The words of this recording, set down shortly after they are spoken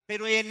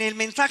Pero en el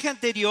mensaje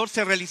anterior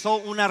se realizó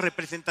una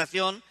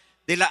representación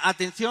de la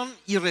atención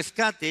y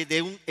rescate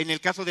en el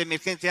caso de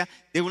emergencia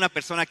de una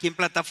persona aquí en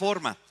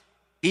plataforma.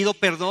 Pido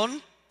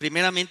perdón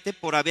primeramente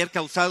por haber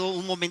causado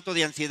un momento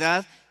de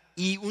ansiedad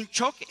y un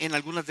shock en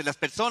algunas de las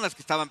personas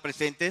que estaban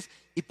presentes,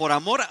 y por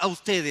amor a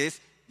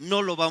ustedes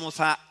no lo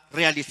vamos a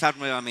realizar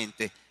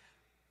nuevamente.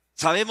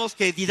 Sabemos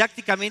que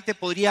didácticamente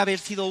podría haber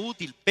sido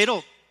útil,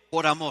 pero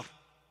por amor.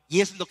 Y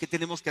eso es lo que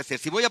tenemos que hacer.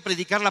 Si voy a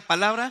predicar la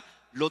palabra,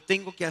 lo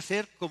tengo que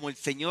hacer como el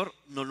Señor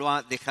nos lo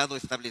ha dejado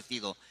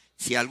establecido.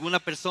 Si a alguna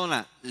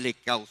persona le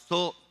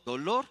causó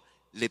dolor,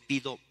 le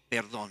pido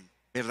perdón,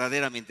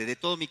 verdaderamente, de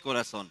todo mi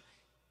corazón.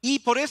 Y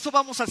por eso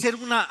vamos a hacer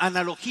una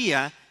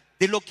analogía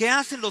de lo que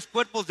hacen los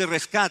cuerpos de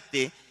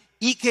rescate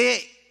y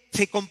que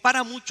se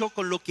compara mucho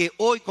con lo que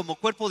hoy como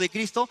cuerpo de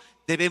Cristo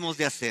debemos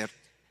de hacer.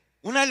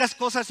 Una de las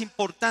cosas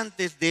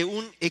importantes de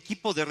un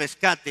equipo de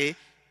rescate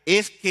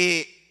es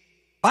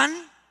que van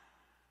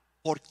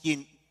por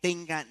quien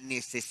tenga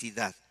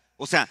necesidad.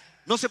 O sea,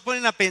 no se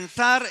ponen a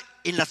pensar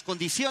en las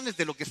condiciones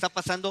de lo que está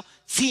pasando,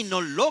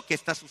 sino lo que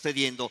está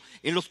sucediendo.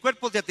 En los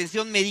cuerpos de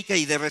atención médica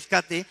y de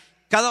rescate,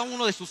 cada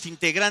uno de sus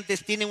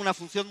integrantes tiene una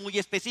función muy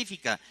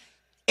específica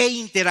e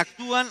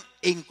interactúan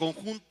en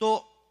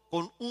conjunto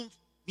con un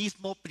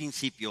mismo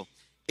principio,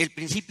 el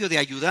principio de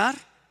ayudar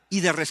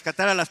y de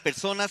rescatar a las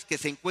personas que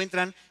se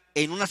encuentran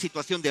en una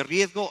situación de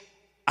riesgo,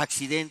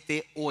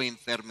 accidente o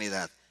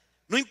enfermedad.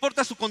 No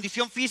importa su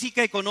condición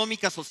física,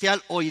 económica,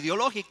 social o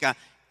ideológica,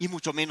 y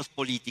mucho menos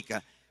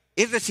política.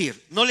 Es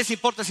decir, no les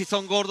importa si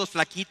son gordos,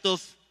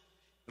 flaquitos,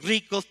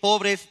 ricos,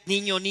 pobres,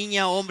 niño,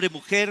 niña, hombre,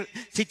 mujer,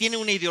 si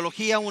tienen una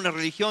ideología, una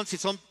religión, si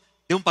son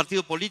de un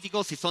partido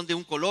político, si son de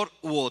un color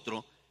u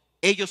otro.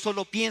 Ellos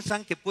solo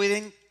piensan que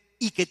pueden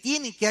y que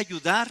tienen que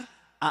ayudar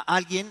a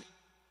alguien,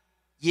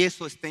 y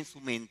eso está en su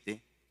mente.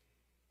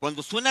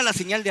 Cuando suena la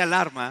señal de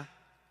alarma,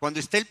 cuando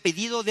está el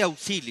pedido de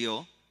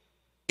auxilio,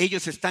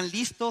 ellos están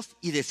listos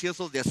y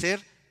deseosos de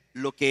hacer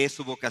lo que es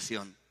su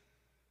vocación.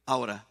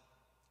 Ahora,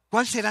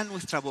 ¿cuál será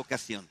nuestra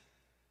vocación?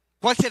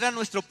 ¿Cuál será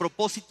nuestro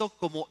propósito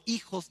como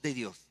hijos de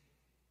Dios?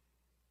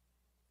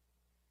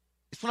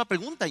 Es una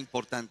pregunta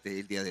importante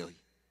el día de hoy.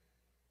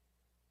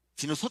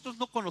 Si nosotros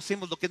no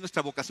conocemos lo que es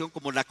nuestra vocación,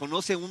 como la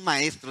conoce un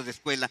maestro de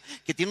escuela,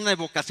 que tiene una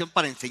vocación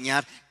para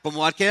enseñar,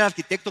 como aquel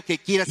arquitecto que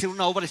quiere hacer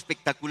una obra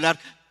espectacular,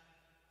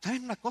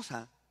 ¿saben una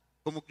cosa?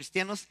 Como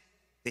cristianos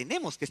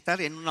tenemos que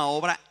estar en una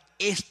obra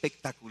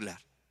espectacular,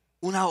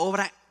 una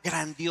obra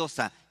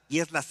grandiosa, y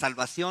es la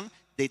salvación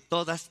de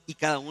todas y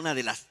cada una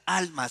de las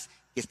almas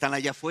que están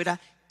allá afuera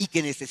y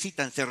que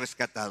necesitan ser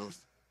rescatados.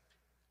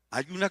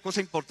 Hay una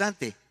cosa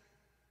importante: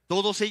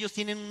 todos ellos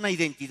tienen una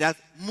identidad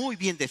muy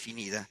bien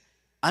definida.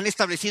 Han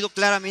establecido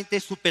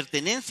claramente su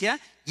pertenencia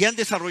y han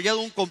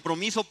desarrollado un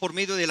compromiso por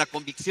medio de la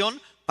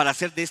convicción para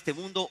hacer de este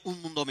mundo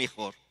un mundo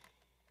mejor.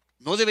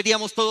 ¿No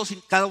deberíamos todos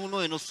y cada uno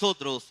de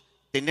nosotros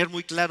tener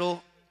muy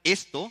claro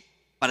esto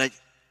para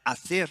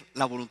hacer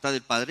la voluntad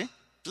del Padre?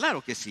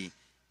 Claro que sí.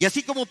 Y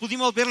así como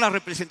pudimos ver la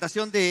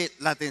representación de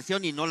la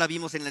atención y no la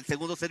vimos en el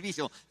segundo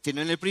servicio,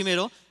 sino en el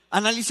primero,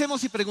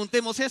 analicemos y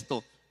preguntemos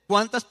esto: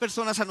 ¿cuántas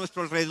personas a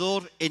nuestro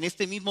alrededor en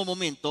este mismo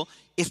momento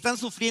están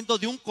sufriendo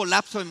de un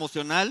colapso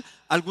emocional,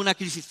 alguna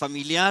crisis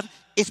familiar,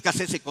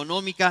 escasez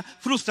económica,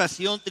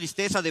 frustración,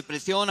 tristeza,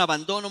 depresión,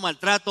 abandono,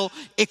 maltrato,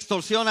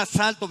 extorsión,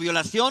 asalto,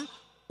 violación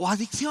o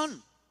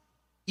adicción?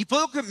 Y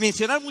puedo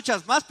mencionar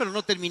muchas más, pero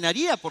no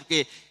terminaría,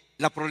 porque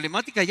la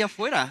problemática allá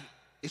afuera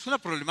es una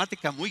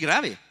problemática muy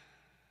grave.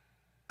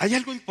 Hay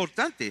algo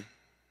importante: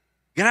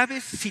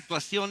 graves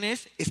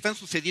situaciones están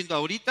sucediendo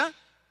ahorita,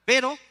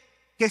 pero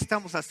 ¿qué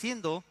estamos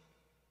haciendo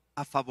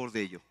a favor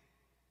de ello?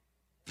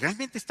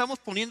 ¿Realmente estamos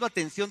poniendo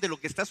atención de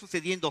lo que está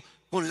sucediendo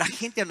con la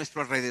gente a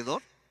nuestro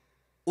alrededor?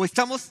 ¿O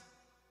estamos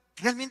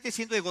realmente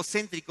siendo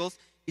egocéntricos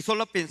y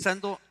solo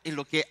pensando en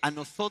lo que a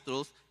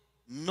nosotros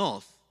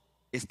nos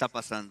está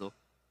pasando?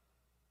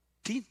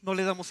 Sí, no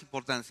le damos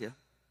importancia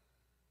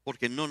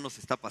porque no nos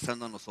está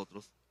pasando a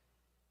nosotros.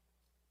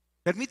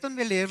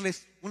 Permítanme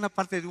leerles una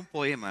parte de un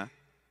poema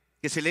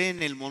que se lee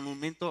en el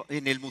monumento,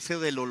 en el Museo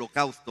del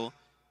Holocausto.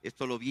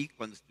 Esto lo vi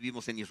cuando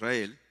estuvimos en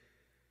Israel.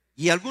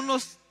 Y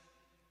algunos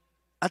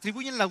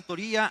atribuyen la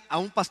autoría a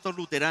un pastor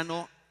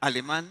luterano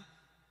alemán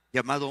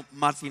llamado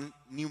Martin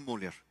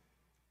Niemöller.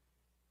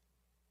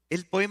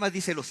 El poema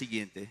dice lo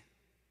siguiente: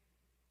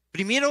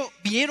 primero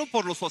vinieron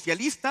por los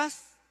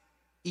socialistas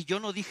y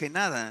yo no dije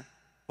nada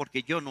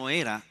porque yo no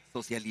era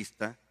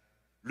socialista.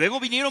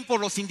 Luego vinieron por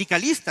los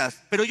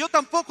sindicalistas, pero yo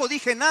tampoco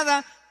dije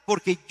nada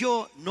porque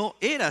yo no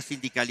era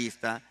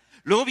sindicalista.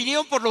 Luego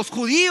vinieron por los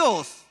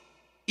judíos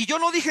y yo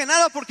no dije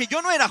nada porque yo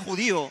no era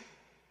judío.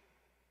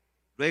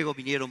 Luego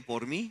vinieron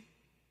por mí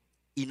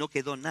y no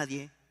quedó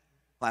nadie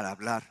para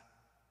hablar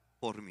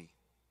por mí.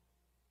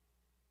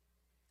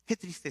 Qué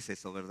triste es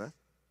eso, ¿verdad?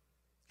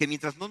 Que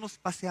mientras no nos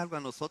pase algo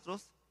a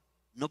nosotros,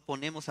 no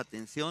ponemos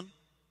atención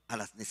a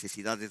las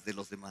necesidades de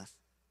los demás.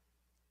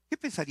 ¿Qué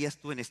pensarías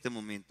tú en este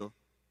momento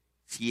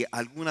si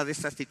alguna de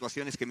estas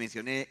situaciones que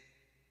mencioné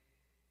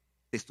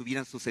te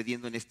estuvieran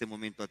sucediendo en este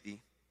momento a ti?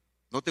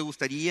 ¿No te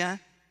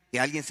gustaría que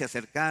alguien se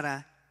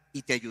acercara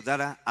y te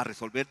ayudara a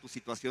resolver tu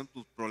situación,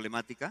 tu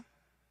problemática?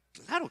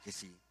 Claro que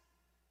sí.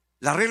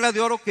 La regla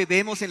de oro que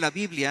vemos en la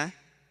Biblia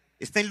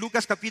está en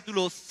Lucas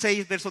capítulo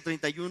 6, verso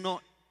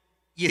 31,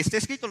 y está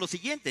escrito lo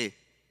siguiente: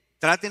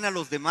 traten a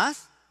los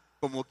demás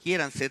como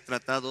quieran ser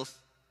tratados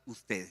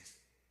ustedes.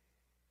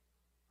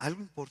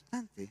 Algo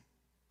importante,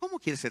 ¿cómo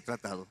quieres ser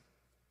tratado?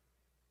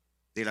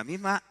 De la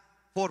misma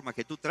forma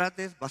que tú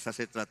trates, vas a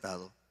ser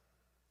tratado.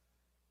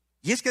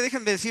 Y es que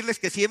déjenme decirles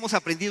que si hemos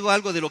aprendido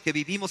algo de lo que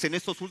vivimos en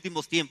estos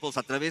últimos tiempos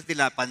a través de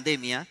la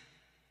pandemia,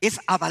 es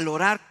a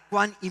valorar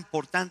cuán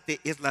importante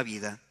es la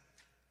vida,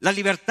 la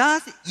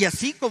libertad y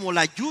así como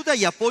la ayuda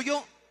y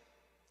apoyo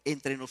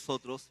entre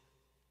nosotros.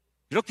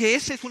 Creo que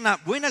esa es una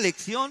buena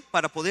lección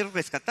para poder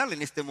rescatarla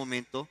en este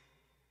momento.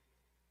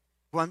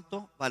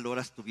 ¿Cuánto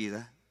valoras tu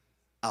vida?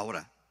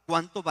 Ahora,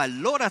 ¿cuánto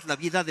valoras la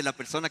vida de la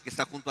persona que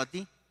está junto a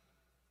ti?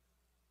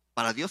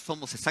 Para Dios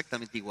somos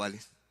exactamente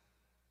iguales.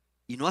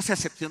 Y no hace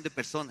acepción de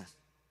personas.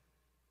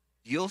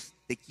 Dios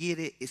te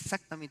quiere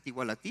exactamente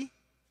igual a ti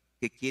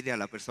que quiere a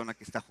la persona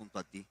que está junto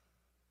a ti.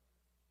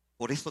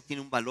 Por eso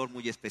tiene un valor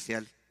muy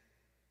especial,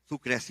 su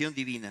creación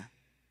divina.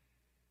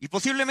 Y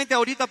posiblemente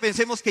ahorita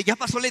pensemos que ya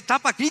pasó la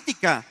etapa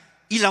crítica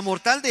y la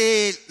mortal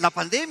de la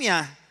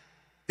pandemia.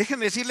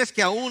 Déjenme decirles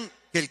que aún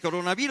que el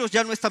coronavirus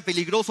ya no es tan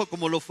peligroso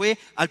como lo fue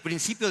al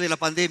principio de la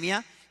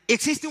pandemia,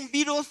 existe un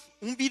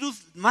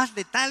virus más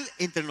letal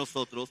entre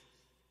nosotros.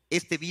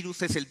 Este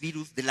virus es el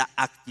virus de la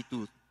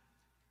actitud,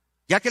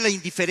 ya que la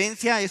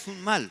indiferencia es un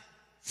mal.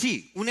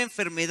 Sí, una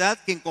enfermedad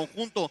que en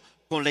conjunto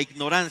con la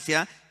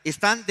ignorancia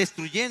están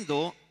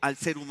destruyendo al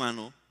ser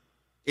humano.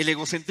 El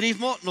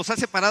egocentrismo nos ha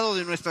separado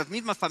de nuestras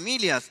mismas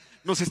familias,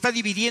 nos está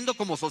dividiendo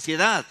como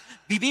sociedad.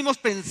 Vivimos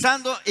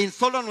pensando en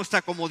solo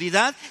nuestra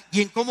comodidad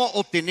y en cómo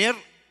obtener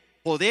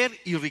poder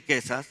y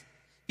riquezas.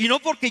 Y no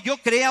porque yo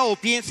crea o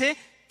piense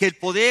que el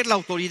poder, la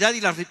autoridad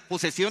y las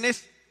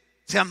posesiones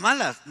sean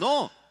malas,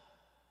 no.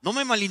 No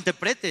me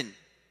malinterpreten.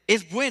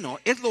 Es bueno,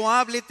 es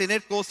loable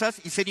tener cosas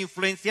y ser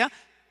influencia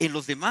en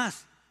los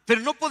demás.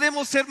 Pero no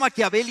podemos ser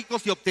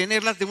maquiavélicos y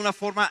obtenerlas de una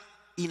forma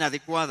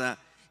inadecuada.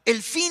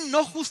 El fin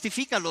no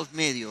justifica los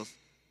medios.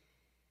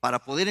 Para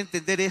poder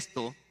entender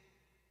esto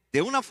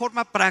de una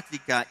forma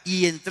práctica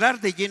y entrar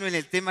de lleno en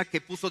el tema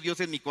que puso Dios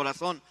en mi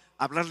corazón,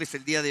 hablarles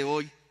el día de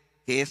hoy,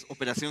 que es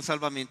Operación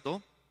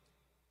Salvamento,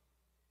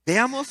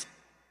 veamos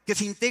que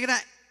se integra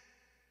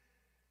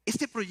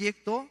este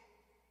proyecto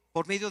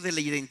por medio de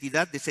la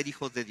identidad de ser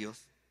hijos de Dios,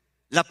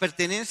 la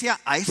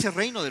pertenencia a ese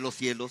reino de los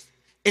cielos,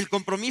 el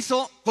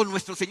compromiso con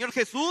nuestro Señor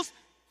Jesús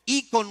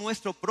y con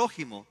nuestro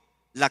prójimo,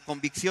 la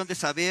convicción de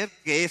saber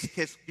que es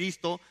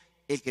Jesucristo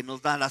el que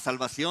nos da la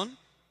salvación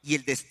y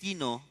el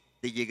destino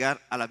de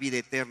llegar a la vida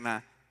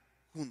eterna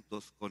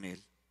juntos con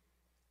Él.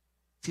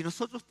 Si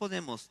nosotros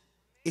ponemos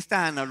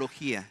esta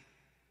analogía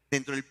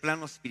dentro del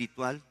plano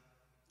espiritual,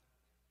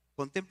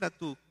 contempla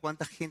tú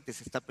cuánta gente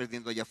se está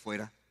perdiendo allá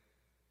afuera.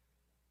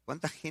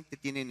 ¿Cuánta gente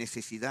tiene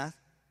necesidad?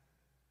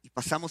 Y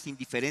pasamos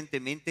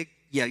indiferentemente,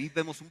 y ahí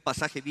vemos un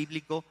pasaje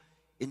bíblico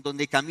en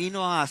donde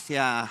camino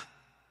hacia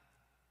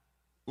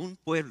un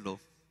pueblo,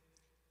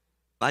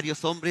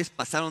 varios hombres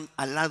pasaron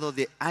al lado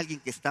de alguien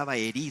que estaba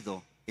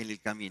herido en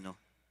el camino.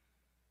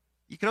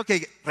 Y creo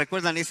que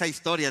recuerdan esa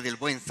historia del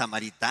buen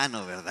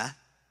samaritano, ¿verdad?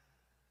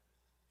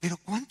 Pero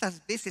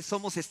 ¿cuántas veces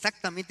somos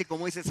exactamente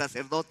como ese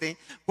sacerdote?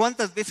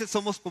 ¿Cuántas veces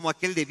somos como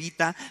aquel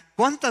levita?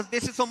 ¿Cuántas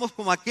veces somos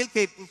como aquel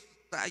que...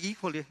 ay,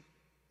 híjole,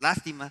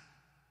 lástima?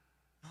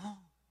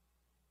 No,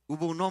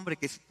 hubo un hombre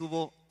que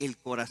tuvo el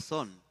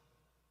corazón,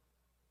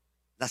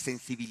 la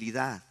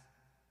sensibilidad,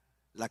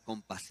 la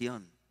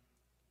compasión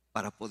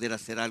para poder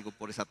hacer algo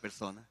por esa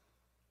persona.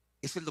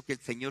 Eso es lo que el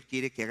Señor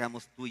quiere que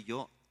hagamos tú y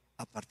yo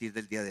a partir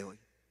del día de hoy.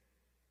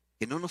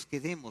 Que no nos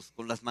quedemos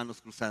con las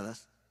manos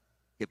cruzadas,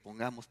 que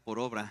pongamos por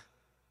obra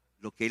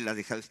lo que Él ha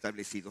dejado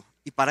establecido.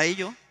 Y para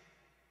ello,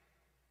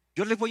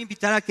 yo les voy a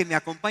invitar a que me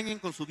acompañen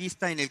con su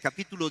vista en el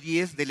capítulo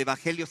 10 del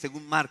Evangelio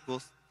según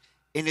Marcos,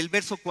 en el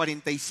verso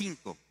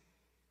 45.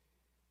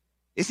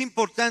 Es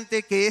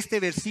importante que este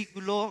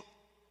versículo,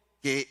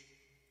 que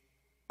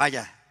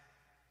vaya,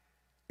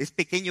 es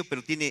pequeño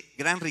pero tiene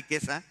gran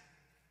riqueza,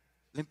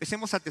 lo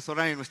empecemos a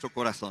atesorar en nuestro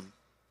corazón.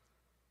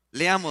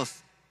 Leamos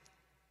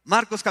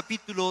Marcos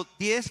capítulo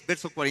 10,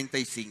 verso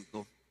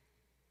 45.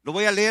 Lo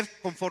voy a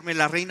leer conforme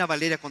la Reina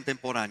Valera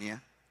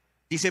contemporánea.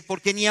 Dice,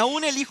 porque ni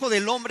aún el Hijo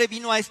del Hombre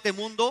vino a este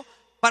mundo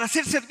para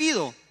ser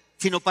servido,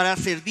 sino para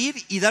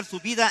servir y dar su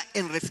vida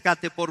en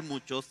rescate por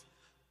muchos.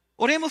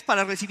 Oremos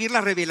para recibir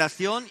la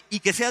revelación y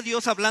que sea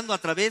Dios hablando a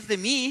través de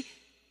mí,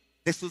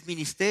 de sus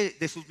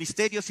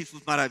misterios y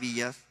sus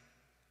maravillas.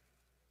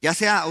 Ya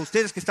sea a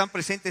ustedes que están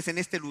presentes en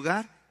este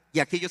lugar y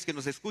a aquellos que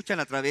nos escuchan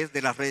a través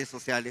de las redes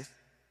sociales.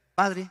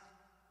 Padre,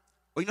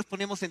 hoy nos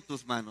ponemos en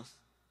tus manos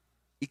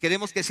y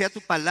queremos que sea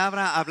tu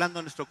palabra hablando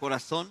a nuestro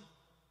corazón,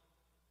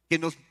 que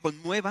nos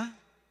conmueva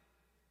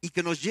y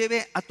que nos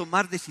lleve a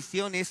tomar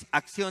decisiones,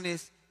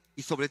 acciones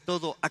y sobre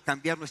todo a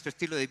cambiar nuestro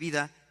estilo de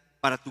vida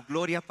para tu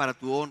gloria, para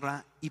tu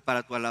honra y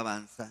para tu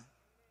alabanza.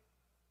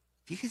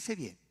 Fíjense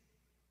bien,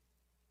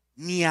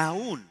 ni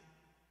aún,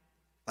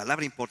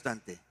 palabra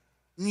importante,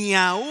 ni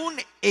aún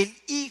el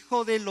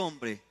Hijo del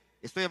Hombre,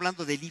 estoy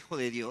hablando del Hijo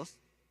de Dios,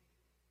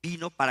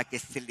 vino para que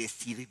se le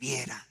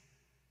sirviera.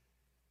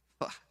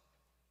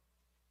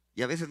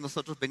 Y a veces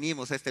nosotros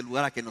venimos a este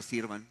lugar a que nos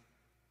sirvan.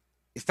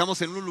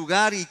 Estamos en un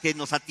lugar y que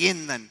nos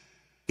atiendan.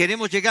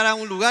 Queremos llegar a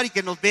un lugar y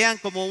que nos vean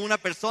como una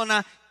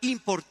persona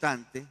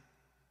importante.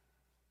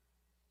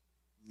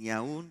 Ni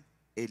aún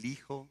el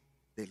Hijo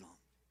del Hombre.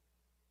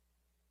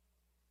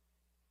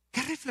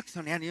 ¿Qué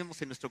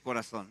reflexionaremos en nuestro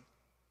corazón?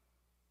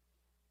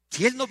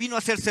 Si Él no vino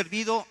a ser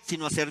servido,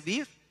 sino a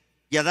servir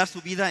y a dar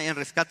su vida en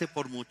rescate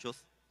por muchos.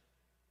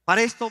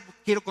 Para esto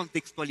quiero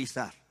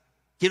contextualizar.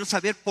 Quiero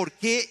saber por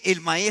qué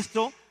el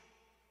Maestro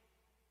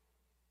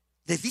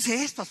les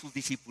dice esto a sus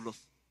discípulos.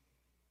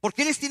 ¿Por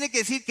qué les tiene que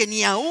decir que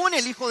ni aún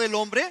el Hijo del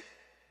Hombre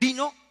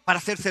vino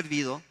para ser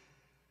servido?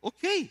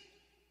 Ok.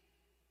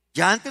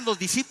 Ya antes los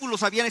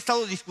discípulos habían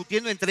estado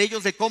discutiendo entre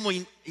ellos de cómo,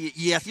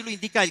 y así lo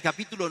indica el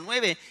capítulo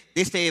 9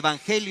 de este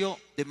Evangelio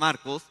de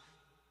Marcos.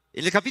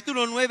 En el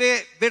capítulo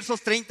 9,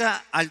 versos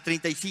 30 al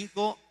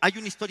 35, hay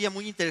una historia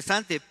muy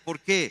interesante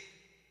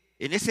porque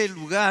en ese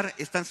lugar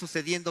están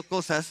sucediendo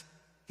cosas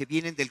que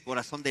vienen del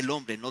corazón del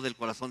hombre, no del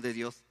corazón de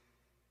Dios.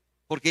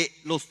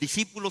 Porque los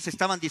discípulos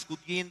estaban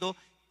discutiendo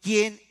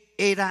quién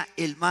era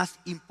el más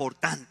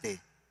importante.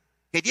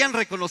 Querían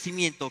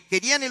reconocimiento,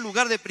 querían el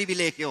lugar de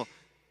privilegio.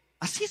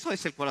 Así eso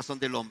es el corazón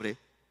del hombre.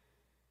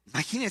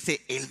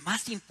 Imagínense, el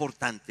más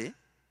importante.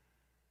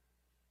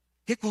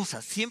 ¿Qué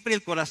cosa? Siempre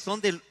el corazón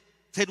del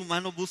ser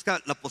humano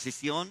busca la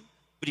posición,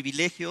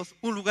 privilegios,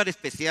 un lugar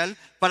especial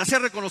para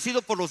ser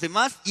reconocido por los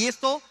demás, y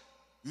esto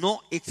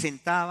no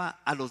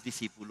exentaba a los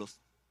discípulos.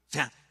 O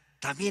sea,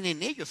 también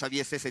en ellos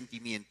había ese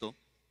sentimiento.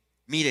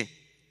 Mire,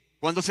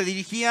 cuando se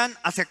dirigían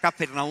hacia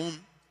Capernaum,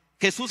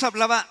 Jesús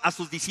hablaba a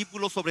sus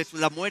discípulos sobre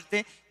la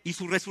muerte y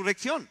su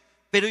resurrección,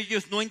 pero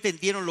ellos no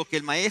entendieron lo que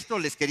el Maestro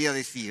les quería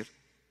decir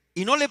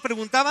y no le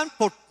preguntaban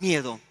por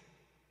miedo.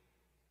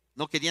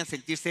 No querían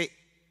sentirse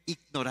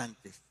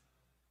ignorantes.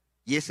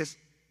 Y esa es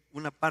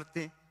una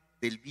parte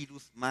del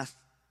virus más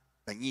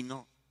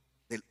dañino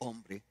del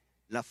hombre,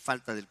 la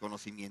falta del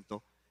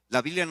conocimiento.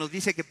 La Biblia nos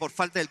dice que por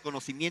falta del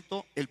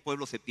conocimiento el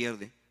pueblo se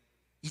pierde.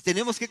 Y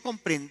tenemos que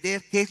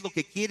comprender qué es lo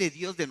que quiere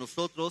Dios de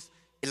nosotros,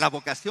 la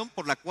vocación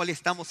por la cual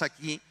estamos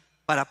aquí,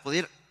 para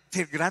poder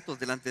ser gratos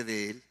delante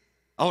de Él.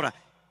 Ahora,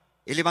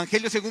 el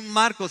Evangelio según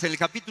Marcos, en el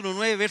capítulo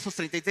 9, versos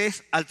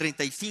 33 al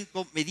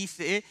 35, me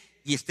dice,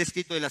 y está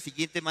escrito de la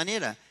siguiente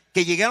manera,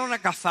 que llegaron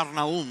a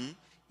Cafarnaúm,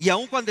 y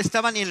aun cuando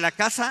estaban en la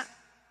casa,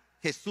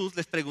 Jesús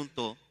les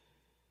preguntó,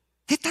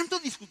 ¿qué tanto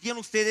discutían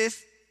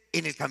ustedes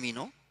en el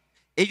camino?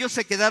 Ellos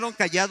se quedaron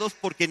callados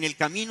porque en el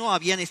camino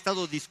habían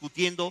estado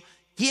discutiendo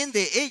quién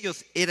de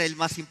ellos era el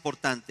más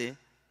importante.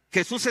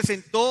 Jesús se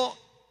sentó,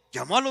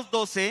 llamó a los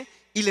 12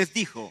 y les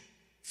dijo,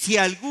 si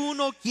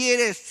alguno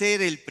quiere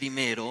ser el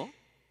primero,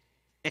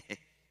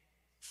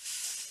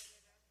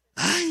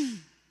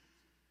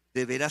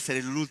 deberá ser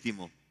el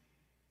último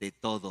de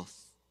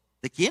todos.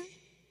 ¿De quién?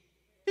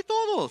 De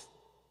todos.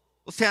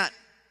 O sea,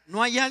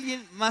 no hay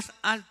alguien más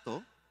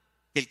alto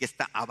que el que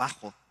está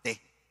abajo de.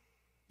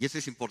 Y eso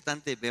es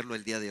importante verlo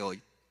el día de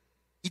hoy.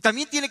 Y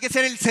también tiene que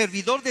ser el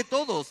servidor de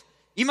todos.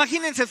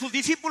 Imagínense, sus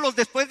discípulos,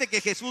 después de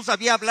que Jesús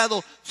había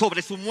hablado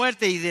sobre su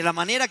muerte y de la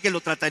manera que lo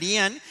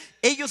tratarían,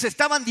 ellos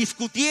estaban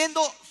discutiendo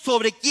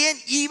sobre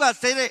quién iba a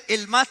ser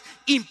el más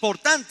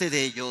importante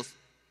de ellos.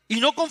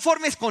 Y no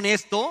conformes con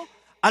esto,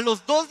 a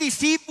los 2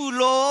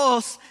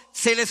 discípulos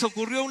se les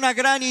ocurrió una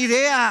gran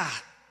idea.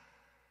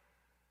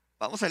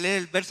 Vamos a leer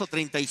el verso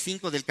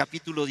 35 del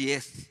capítulo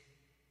 10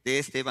 de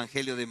este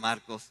Evangelio de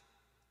Marcos,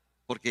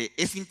 porque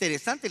es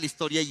interesante la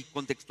historia y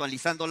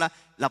contextualizándola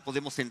la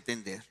podemos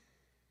entender.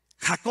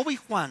 Jacobo y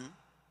Juan,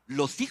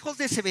 los hijos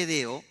de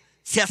Zebedeo,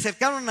 se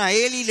acercaron a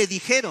él y le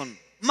dijeron,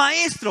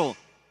 Maestro,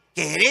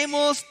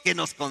 queremos que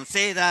nos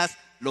concedas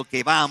lo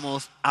que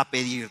vamos a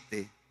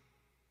pedirte.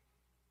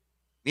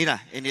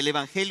 Mira, en el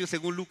Evangelio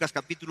según Lucas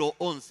capítulo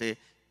 11,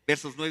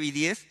 versos 9 y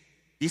 10,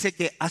 dice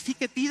que así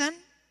que pidan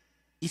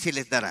y se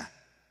les dará.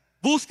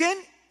 Busquen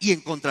y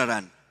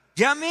encontrarán.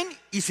 Llamen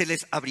y se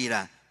les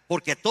abrirá.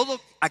 Porque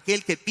todo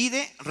aquel que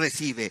pide,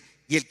 recibe.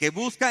 Y el que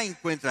busca,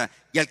 encuentra.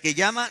 Y al que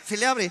llama, se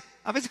le abre.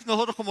 A veces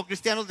nosotros como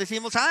cristianos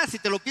decimos, si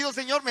te lo pido,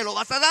 Señor, me lo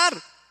vas a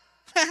dar.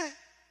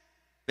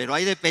 Pero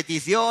hay de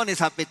peticiones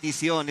a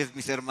peticiones,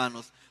 mis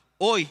hermanos.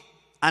 Hoy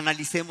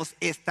analicemos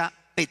esta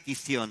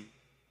petición.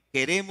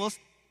 Queremos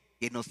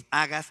que nos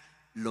hagas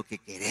lo que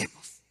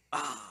queremos.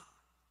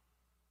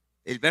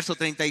 El verso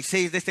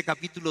 36 de este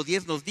capítulo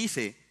 10 nos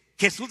dice,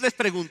 Jesús les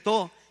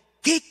preguntó,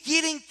 ¿qué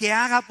quieren que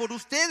haga por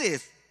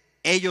ustedes?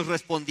 Ellos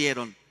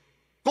respondieron,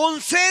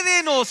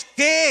 concédenos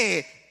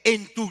que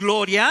en tu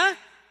gloria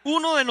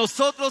uno de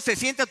nosotros se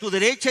siente a tu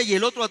derecha y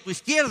el otro a tu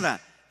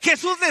izquierda.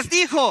 Jesús les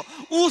dijo,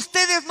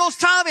 ustedes no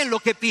saben lo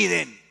que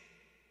piden.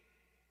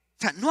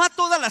 O sea, no a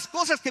todas las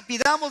cosas que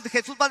pidamos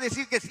Jesús va a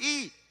decir que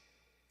sí.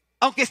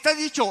 Aunque está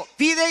dicho,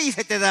 pide y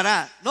se te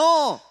dará.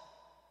 No,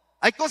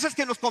 Hay cosas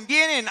que nos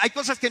convienen, hay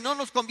cosas que no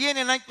nos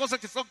convienen, hay cosas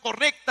que son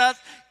correctas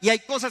y hay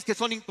cosas que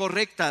son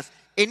incorrectas.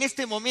 En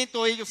este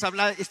momento ellos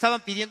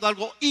estaban pidiendo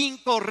algo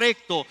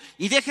incorrecto.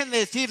 Y déjenme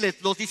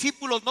decirles, los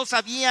discípulos no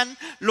sabían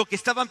lo que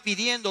estaban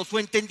pidiendo. Su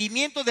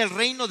entendimiento del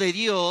reino de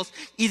Dios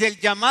y del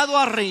llamado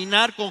a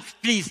reinar con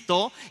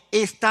Cristo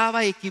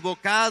estaba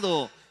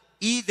equivocado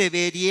y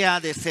debería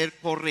de ser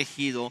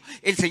corregido.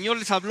 El Señor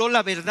les habló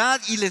la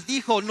verdad y les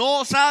dijo,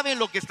 no saben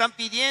lo que están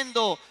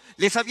pidiendo.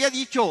 Les había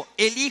dicho,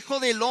 el Hijo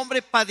del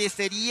Hombre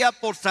padecería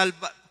por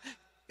salvar,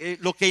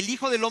 lo que el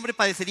Hijo del Hombre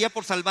padecería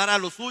por salvar a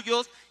los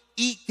suyos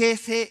y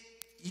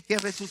que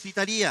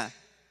resucitaría.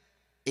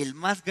 El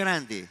más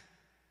grande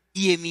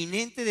y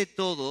eminente de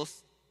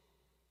todos,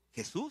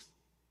 Jesús,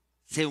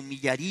 se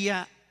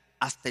humillaría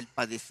hasta el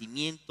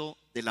padecimiento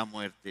de la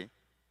muerte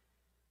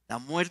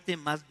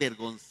más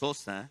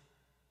vergonzosa,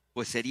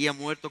 pues sería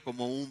muerto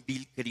como un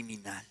vil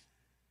criminal,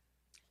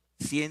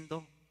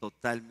 siendo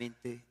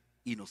totalmente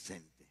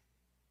inocente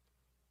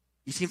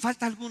y sin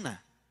falta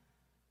alguna.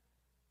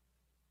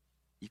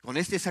 Y con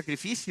este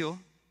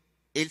sacrificio,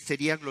 Él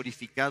sería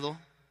glorificado,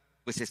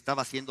 pues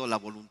estaba haciendo la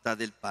voluntad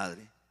del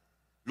Padre.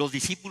 Los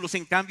discípulos,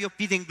 en cambio,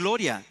 piden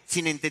gloria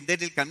sin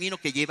entender el camino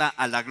que lleva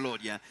a la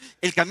gloria,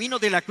 el camino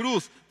de la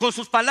cruz. Con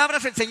sus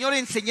palabras el Señor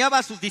enseñaba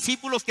a sus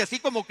discípulos que así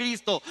como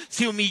Cristo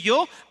se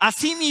humilló,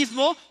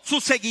 asimismo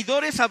sus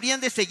seguidores habrían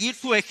de seguir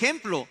su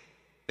ejemplo.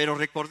 Pero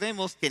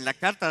recordemos que en la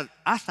carta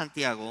a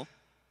Santiago,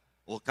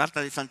 o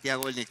carta de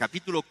Santiago, en el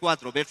capítulo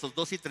 4, versos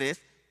 2 y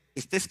 3,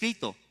 está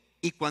escrito,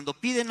 y cuando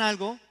piden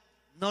algo,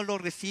 no lo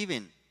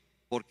reciben,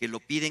 porque lo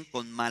piden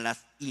con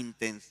malas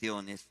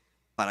intenciones,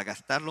 para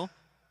gastarlo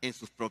en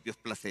sus propios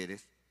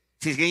placeres.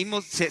 Si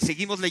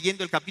seguimos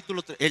leyendo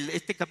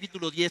este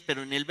capítulo 10,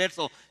 pero en el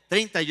verso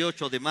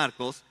 38 de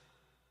Marcos,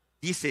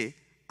 dice,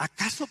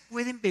 ¿acaso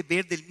pueden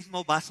beber del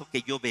mismo vaso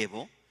que yo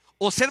bebo?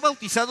 ¿O ser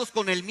bautizados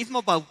con el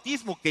mismo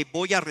bautismo que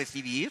voy a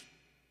recibir?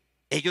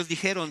 Ellos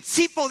dijeron,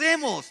 sí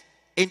podemos.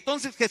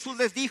 Entonces Jesús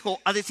les dijo,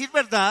 a decir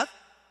verdad,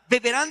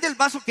 beberán del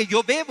vaso que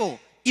yo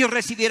bebo y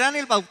recibirán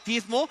el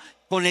bautismo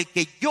con el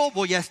que yo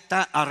voy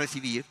a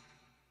recibir.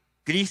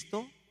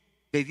 Cristo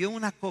bebió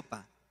una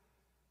copa.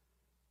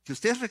 Si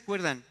ustedes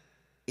recuerdan,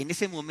 en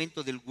ese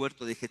momento del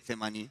huerto de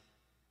Getsemaní,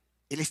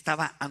 Él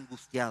estaba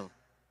angustiado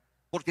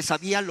porque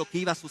sabía lo que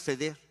iba a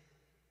suceder.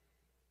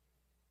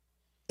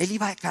 Él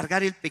iba a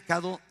cargar el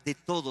pecado de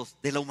todos,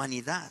 de la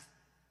humanidad.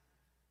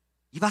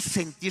 Iba a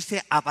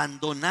sentirse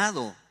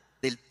abandonado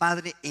del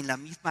Padre en la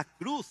misma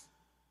cruz.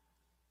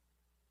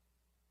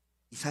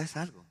 ¿Y sabes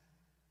algo?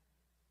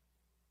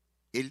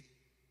 Él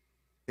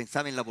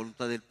pensaba en la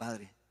voluntad del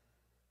Padre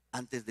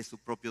antes de su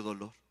propio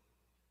dolor.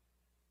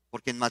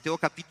 Porque en Mateo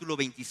capítulo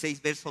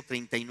 26, verso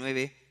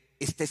 39,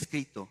 está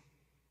escrito,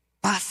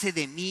 pase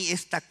de mí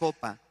esta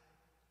copa,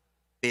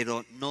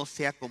 pero no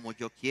sea como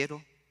yo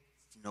quiero,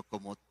 sino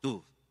como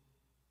tú.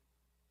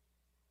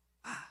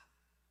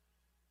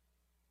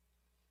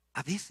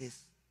 A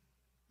veces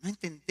no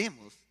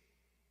entendemos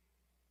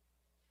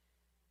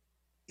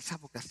esa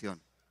vocación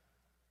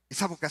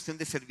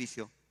de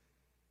servicio,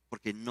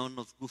 porque no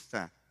nos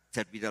gusta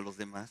servir a los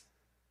demás.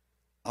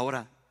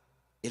 Ahora,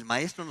 el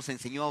maestro nos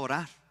enseñó a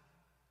orar.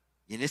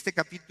 Y en este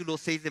capítulo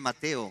 6 de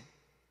Mateo,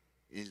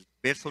 el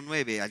verso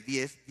 9 al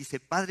 10, dice,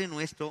 Padre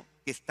nuestro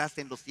que estás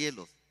en los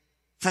cielos,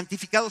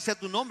 santificado sea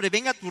tu nombre,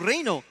 venga tu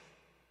reino,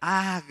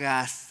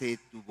 hágase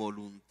tu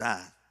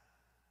voluntad,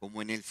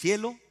 como en el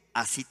cielo,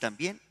 así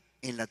también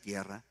en la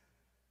tierra.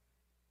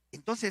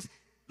 Entonces,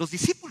 los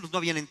discípulos no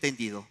habían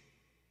entendido.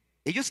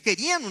 Ellos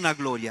querían una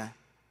gloria,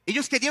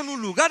 ellos querían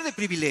un lugar de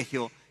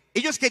privilegio,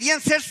 ellos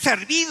querían ser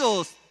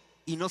servidos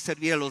y no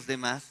servir a los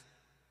demás.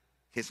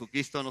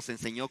 Jesucristo nos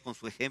enseñó con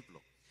su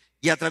ejemplo.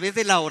 Y a través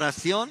de la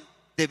oración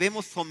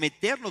debemos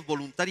someternos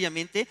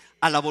voluntariamente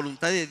a la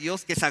voluntad de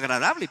Dios, que es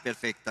agradable y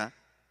perfecta.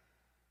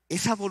 En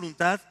esa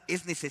voluntad,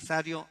 es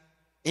necesario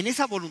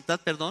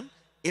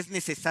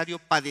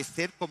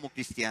padecer como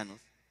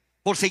cristianos,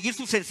 por seguir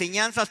sus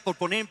enseñanzas, por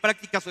poner en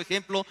práctica su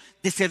ejemplo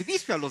de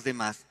servicio a los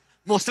demás,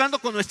 mostrando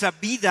con nuestra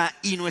vida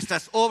y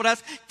nuestras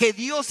obras que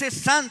Dios es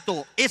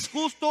santo, es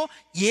justo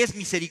y es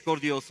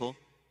misericordioso.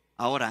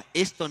 Ahora,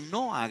 esto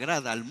no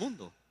agrada al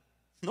mundo,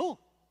 no.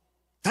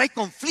 Trae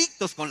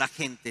conflictos con la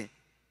gente,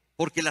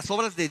 porque las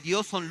obras de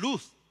Dios son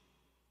luz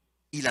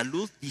y la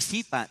luz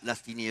disipa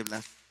las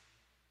tinieblas.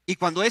 Y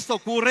cuando esto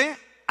ocurre,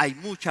 hay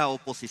mucha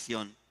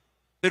oposición.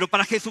 Pero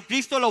para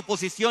Jesucristo la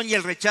oposición y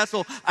el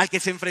rechazo al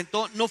que se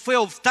enfrentó no fue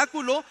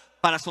obstáculo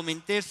para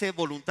someterse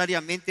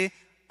voluntariamente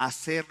a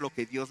hacer lo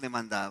que Dios le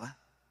mandaba.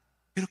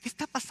 Pero ¿qué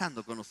está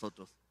pasando con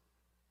nosotros?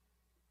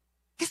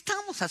 ¿Qué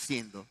estamos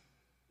haciendo?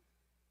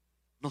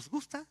 Nos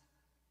gusta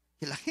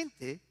que la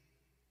gente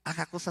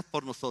haga cosas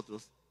por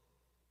nosotros,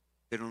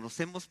 pero nos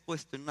hemos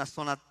puesto en una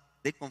zona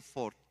de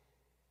confort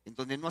en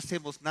donde no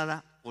hacemos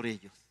nada por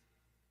ellos.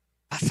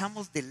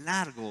 Pasamos de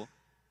largo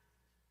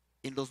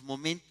en los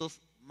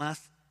momentos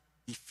más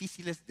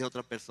difíciles de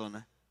otra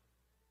persona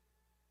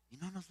y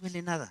no nos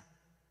duele nada.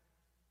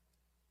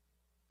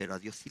 Pero a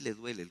Dios sí le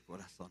duele el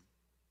corazón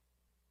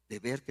de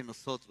ver que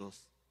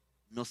nosotros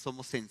no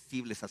somos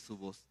sensibles a su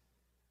voz,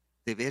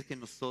 de ver que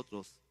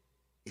nosotros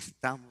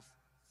estamos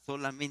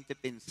solamente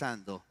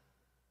pensando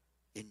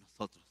en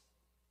nosotros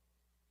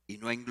y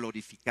no en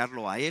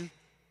glorificarlo a Él,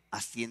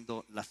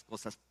 haciendo las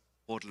cosas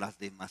por las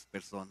demás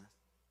personas.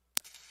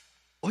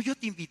 Hoy yo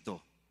te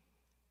invito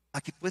a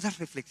que puedas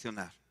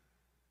reflexionar,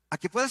 a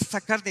que puedas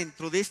sacar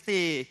dentro de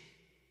este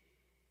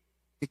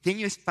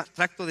pequeño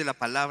extracto de la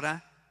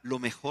palabra lo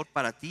mejor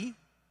para ti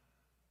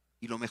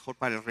y lo mejor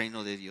para el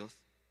reino de Dios.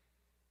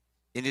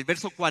 En el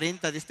verso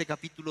 40 de este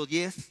capítulo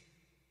 10,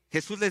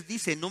 Jesús les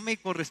dice: no me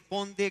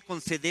corresponde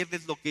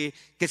concederles lo que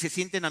se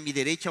sienten a mi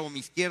derecha o a mi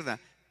izquierda,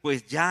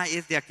 pues ya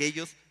es de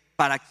aquellos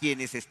para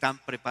quienes están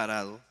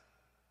preparados.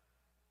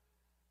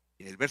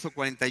 En el verso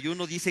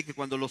 41 dice que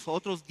cuando los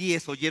otros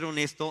 10 oyeron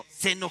esto,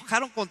 se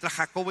enojaron contra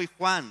Jacobo y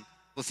Juan.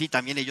 Pues sí,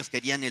 también ellos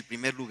querían el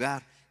primer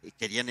lugar,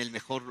 querían el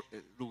mejor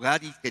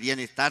lugar y querían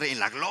estar en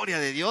la gloria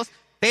de Dios,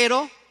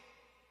 pero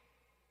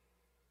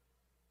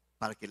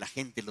para que la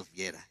gente los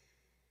viera.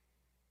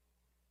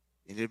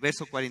 En el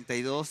verso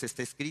 42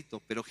 está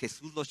escrito: pero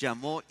Jesús los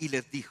llamó y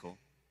les dijo: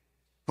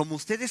 como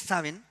ustedes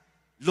saben,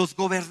 los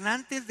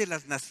gobernantes de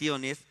las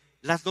naciones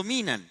las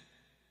dominan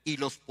y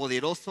los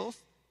poderosos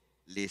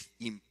les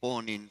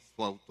imponen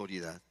su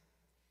autoridad.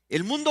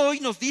 El mundo hoy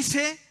nos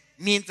dice: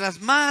 mientras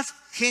más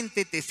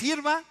gente te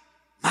sirva,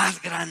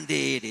 más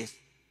grande eres.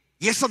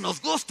 Y eso nos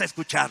gusta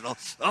escucharlo.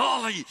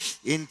 ¡Ay!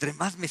 Entre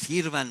más me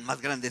sirvan,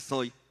 más grande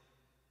soy.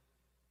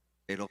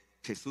 Pero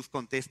Jesús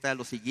contesta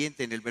lo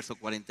siguiente en el verso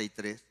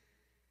 43: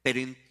 pero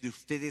entre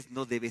ustedes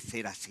no debe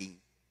ser así.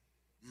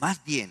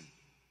 Más bien,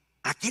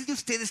 aquel de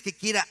ustedes que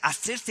quiera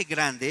hacerse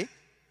grande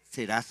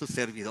será su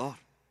servidor.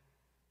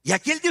 Y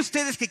aquel de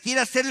ustedes que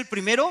quiera ser el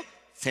primero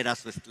será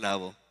su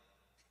esclavo.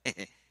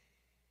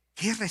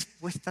 Qué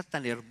respuesta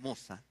tan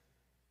hermosa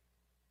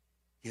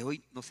que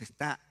hoy nos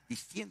está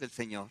diciendo el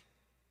Señor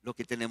lo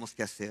que tenemos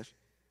que hacer.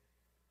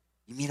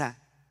 Y mira,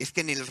 es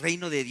que en el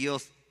reino de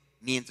Dios,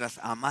 mientras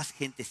a más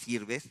gente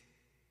sirves,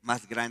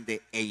 más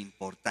grande e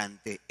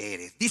importante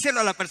eres.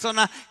 Díselo a la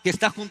persona que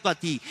está junto a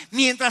ti: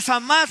 mientras a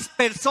más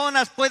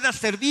personas puedas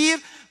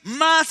servir,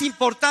 más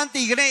importante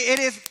y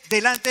eres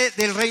delante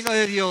del reino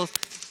de Dios.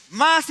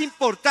 Más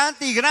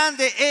importante y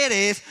grande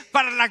eres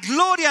para la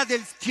gloria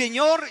del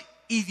Señor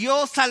y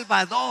Dios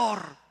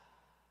Salvador,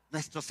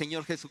 nuestro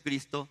Señor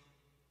Jesucristo.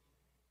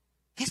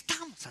 ¿Qué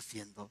estamos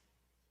haciendo?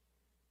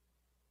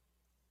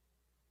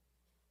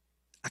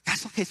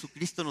 ¿Acaso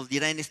Jesucristo nos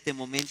dirá en este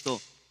momento: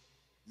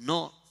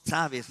 no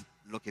sabes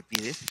lo que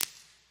pides?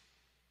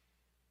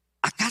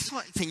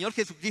 ¿Acaso el Señor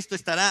Jesucristo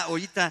estará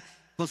ahorita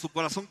con su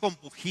corazón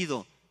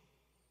compungido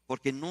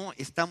porque no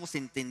estamos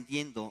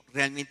entendiendo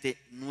realmente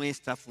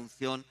nuestra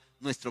función,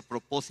 nuestro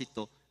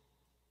propósito?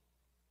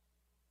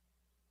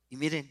 Y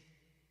miren,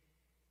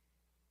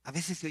 a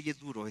veces se oye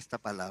duro esta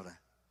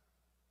palabra,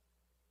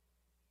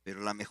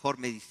 pero la mejor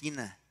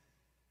medicina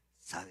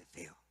sabe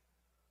feo.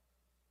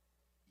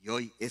 Y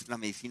hoy es la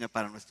medicina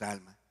para nuestra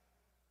alma.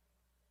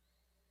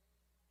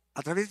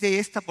 A través de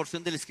esta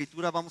porción de la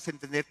Escritura vamos a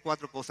entender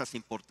 4 cosas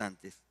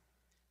importantes.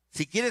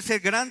 Si quieres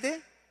ser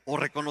grande o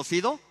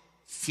reconocido,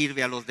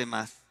 sirve a los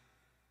demás.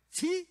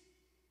 Sí,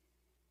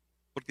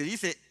 porque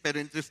dice: pero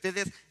entre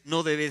ustedes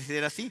no debe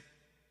ser así.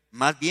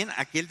 Más bien,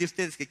 aquel de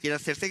ustedes que quiera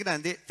hacerse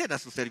grande será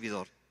su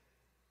servidor.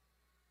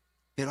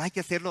 Pero hay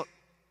que hacerlo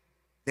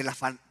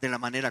de la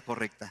manera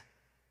correcta.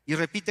 Y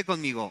repite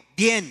conmigo: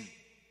 bien,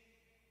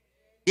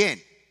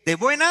 bien, de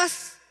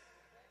buenas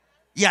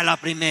y a la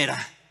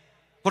primera.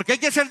 Porque hay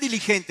que ser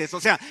diligentes. O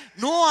sea,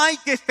 no hay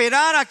que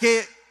esperar a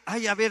que,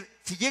 ay, a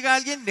ver, si llega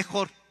alguien,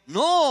 mejor.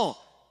 No,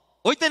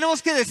 hoy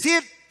tenemos que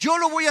decir: yo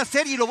lo voy a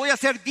hacer y lo voy a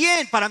hacer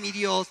bien para mi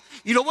Dios.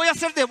 Y lo voy a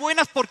hacer de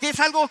buenas porque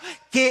es algo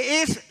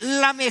que es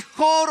la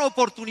mejor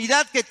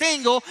oportunidad que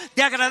tengo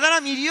de agradar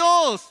a mi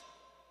Dios.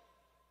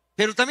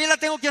 Pero también la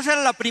tengo que hacer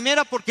a la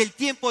primera porque el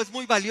tiempo es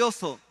muy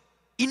valioso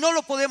y no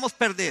lo podemos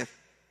perder.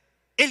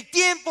 El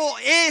tiempo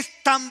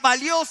es tan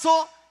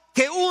valioso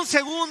que un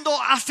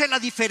segundo hace la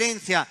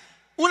diferencia.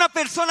 Una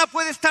persona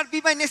puede estar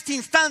viva en este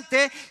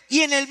instante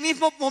y en el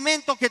mismo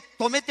momento que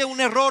comete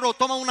un error o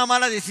toma una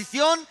mala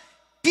decisión,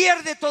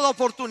 pierde toda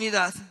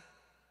oportunidad.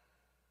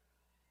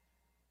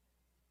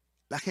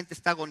 La gente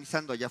está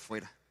agonizando allá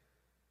afuera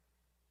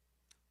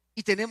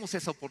y tenemos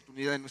esa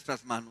oportunidad en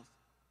nuestras manos.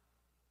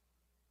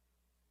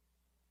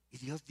 Y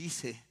Dios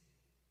dice: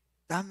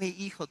 dame,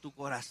 hijo, tu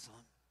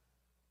corazón.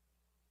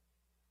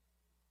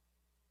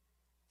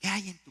 ¿Qué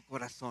hay en tu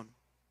corazón?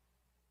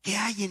 ¿Qué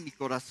hay en mi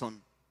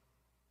corazón?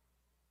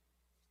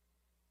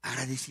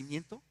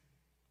 ¿Agradecimiento?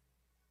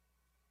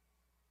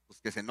 Pues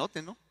que se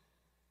note, ¿no?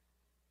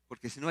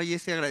 Porque si no hay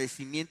ese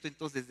agradecimiento,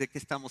 entonces ¿de qué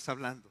estamos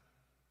hablando?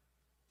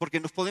 Porque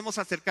nos podemos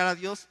acercar a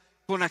Dios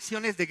con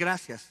acciones de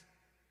gracias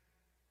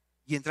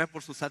y entrar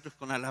por sus atrios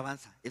con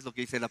alabanza. Es lo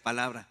que dice la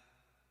palabra.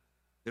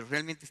 ¿Pero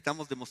realmente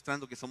estamos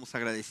demostrando que somos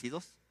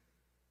agradecidos?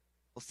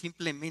 ¿O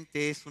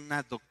simplemente es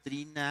una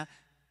doctrina,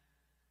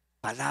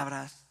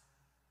 palabras?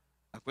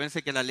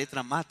 Acuérdense que la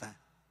letra mata,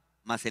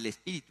 mas el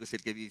espíritu es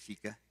el que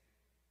vivifica.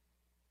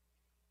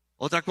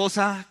 Otra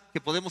cosa que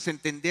podemos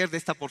entender de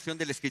esta porción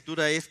de la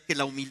Escritura es que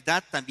la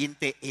humildad también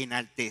te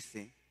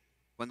enaltece.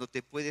 Cuando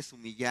te puedes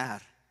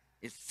humillar,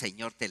 el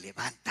Señor te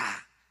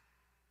levanta.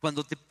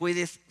 Cuando te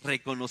puedes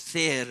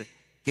reconocer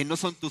que no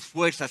son tus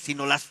fuerzas,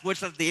 sino las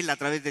fuerzas de Él a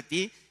través de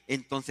ti,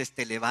 entonces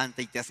te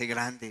levanta y te hace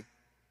grande.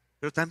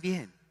 Pero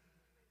también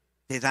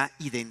te da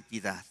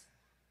identidad.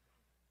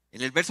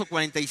 En el verso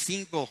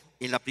 45,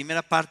 en la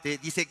primera parte,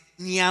 dice,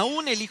 ni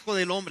aún el Hijo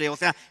del Hombre, o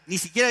sea, ni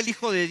siquiera el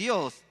Hijo de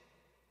Dios,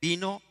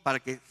 vino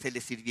para que se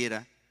le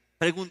sirviera.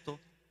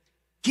 Pregunto,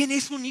 ¿quién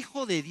es un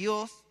hijo de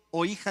Dios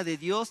o hija de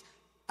Dios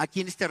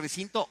aquí en este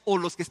recinto? O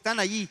los que están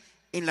allí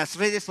en las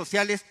redes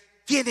sociales,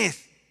 ¿quién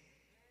es?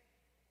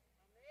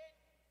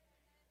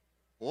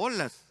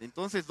 Hola,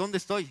 entonces, ¿dónde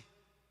estoy?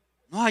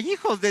 ¿No hay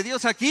hijos de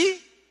Dios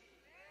aquí?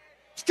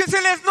 Que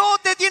se les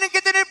note, tienen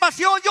que tener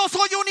pasión. Yo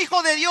soy un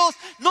hijo de Dios.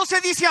 No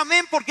se dice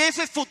amén porque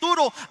eso es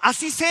futuro,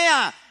 así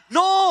sea.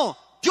 No,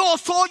 yo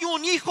soy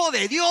un hijo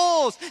de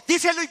Dios.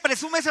 Díselo y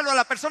presúmeselo a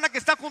la persona que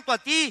está junto a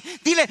ti.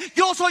 Dile,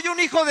 yo soy un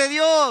hijo de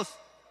Dios.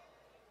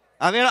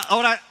 A ver,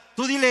 ahora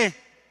tú dile,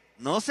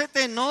 no se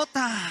te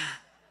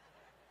nota.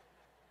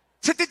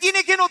 Se te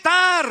tiene que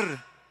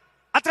notar.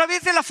 A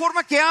través de la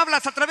forma que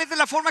hablas, a través de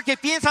la forma que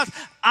piensas,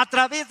 a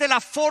través de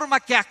la forma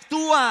que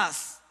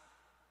actúas.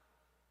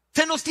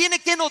 Se nos tiene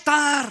que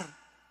notar.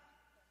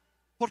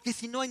 Porque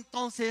si no,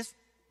 entonces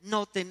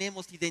no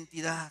tenemos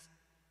identidad.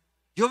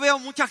 Yo veo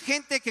mucha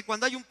gente que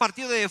cuando hay un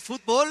partido de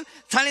fútbol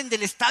salen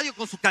del estadio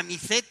con su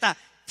camiseta.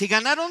 Si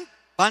ganaron,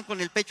 van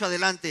con el pecho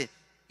adelante.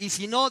 Y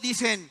si no,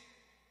 dicen,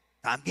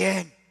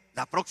 también,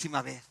 la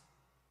próxima vez.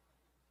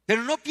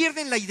 Pero no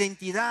pierden la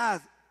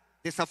identidad.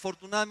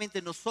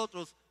 Desafortunadamente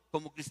nosotros,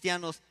 como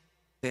cristianos,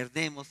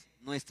 perdemos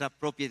nuestra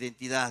propia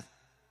identidad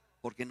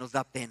porque nos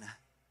da pena.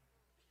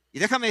 Y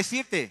déjame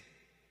decirte,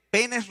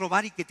 pena es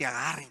robar y que te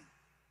agarren.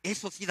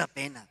 Eso sí da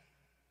pena.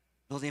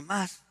 Lo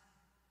demás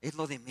es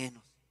lo de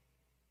menos.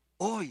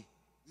 Hoy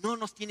no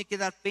nos tiene que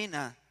dar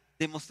pena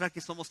demostrar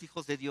que somos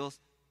hijos de Dios.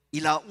 Y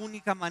la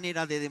única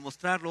manera de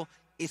demostrarlo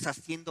es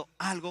haciendo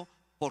algo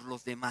por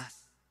los demás,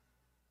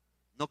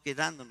 no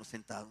quedándonos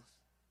sentados.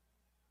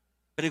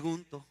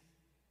 Pregunto,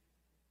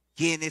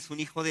 ¿quién es un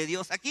hijo de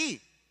Dios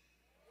aquí?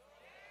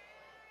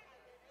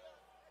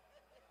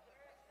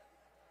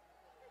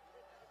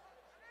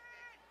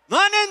 No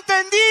han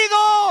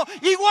entendido,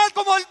 igual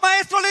como el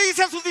maestro le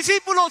dice a sus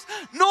discípulos,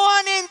 no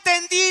han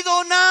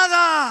entendido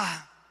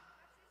nada.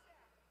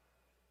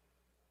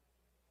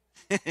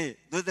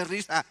 No es de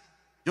risa,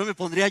 yo me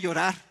pondría a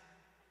llorar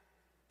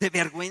de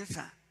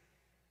vergüenza.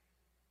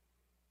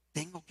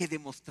 Tengo que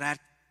demostrar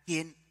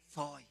quién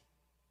soy.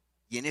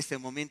 Y en ese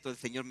momento el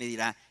Señor me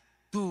dirá,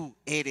 tú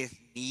eres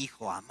mi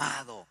hijo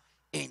amado,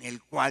 en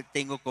el cual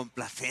tengo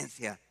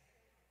complacencia.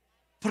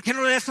 ¿Por qué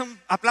no le das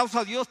un aplauso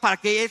a Dios para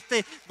que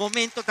este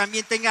momento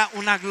también tenga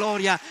una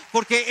gloria?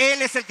 Porque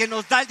Él es el que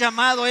nos da el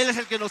llamado, Él es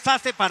el que nos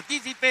hace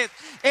partícipes,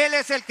 Él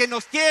es el que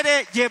nos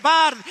quiere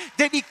llevar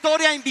de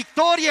victoria en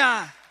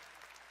victoria.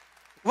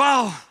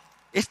 ¡Wow!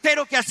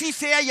 Espero que así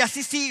sea y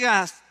así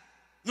sigas.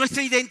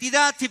 Nuestra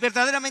identidad, si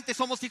verdaderamente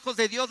somos hijos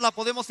de Dios, la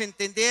podemos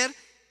entender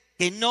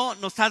que no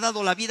nos ha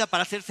dado la vida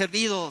para ser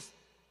servidos.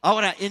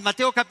 Ahora, en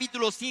Mateo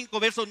capítulo 5,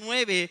 verso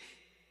 9,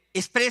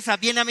 expresa,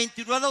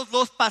 bienaventurados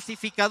los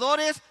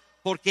pacificadores,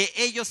 porque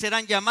ellos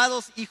serán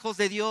llamados hijos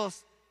de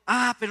Dios.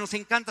 Pero nos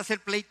encanta hacer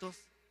pleitos,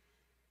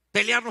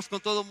 pelearnos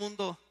con todo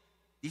mundo.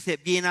 Dice,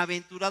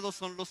 bienaventurados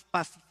son los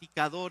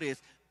pacificadores,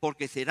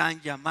 porque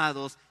serán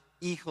llamados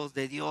hijos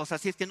de Dios.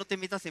 Así es que no te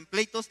metas en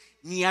pleitos,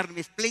 ni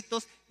armes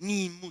pleitos,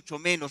 ni mucho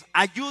menos.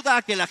 Ayuda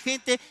a que la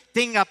gente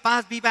tenga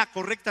paz, viva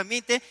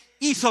correctamente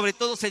y sobre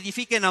todo se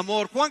edifique en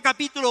amor. Juan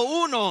capítulo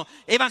 1,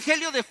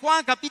 Evangelio de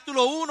Juan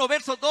capítulo 1,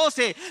 verso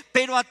 12.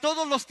 Pero a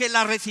todos los que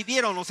la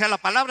recibieron, o sea, la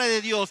palabra de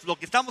Dios, lo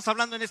que estamos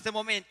hablando en este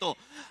momento,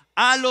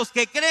 a los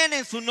que creen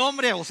en su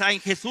nombre, o sea,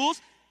 en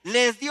Jesús,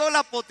 les dio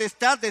la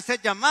potestad de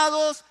ser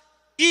llamados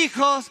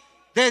hijos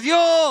de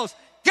Dios.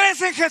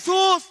 ¿Crees en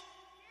Jesús?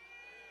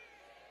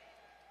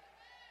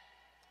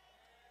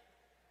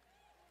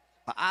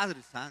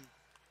 Padre Santo.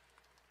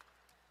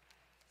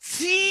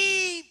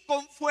 Sí,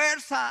 con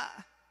fuerza.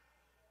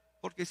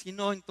 Porque si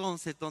no,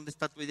 entonces, ¿dónde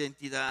está tu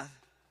identidad?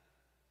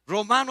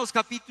 Romanos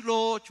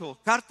capítulo 8,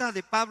 carta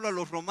de Pablo a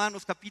los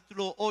Romanos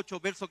capítulo 8,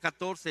 verso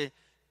 14.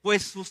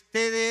 Pues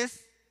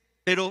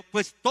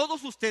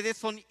todos ustedes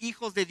son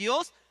hijos de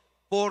Dios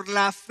por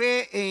la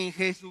fe en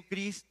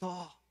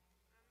Jesucristo.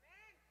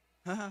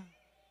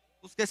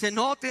 Pues que se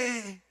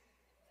note.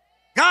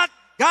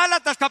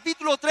 Gálatas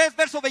capítulo 3,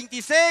 verso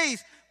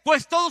 26.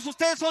 Pues todos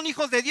ustedes son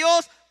hijos de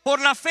Dios por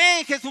la fe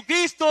en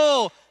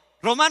Jesucristo.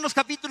 Romanos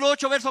capítulo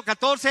 8, verso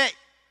 14.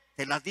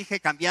 Te las dije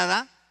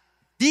cambiada.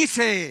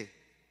 Dice,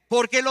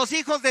 porque los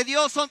hijos de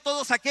Dios son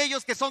todos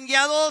aquellos que son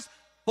guiados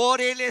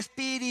por el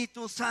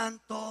Espíritu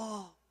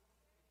Santo.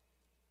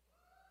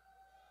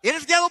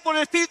 ¿Eres guiado por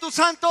el Espíritu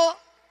Santo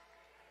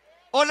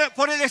o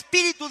por el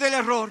espíritu del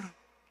error?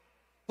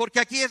 Porque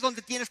aquí es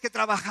donde tienes que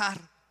trabajar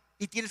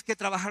y tienes que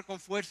trabajar con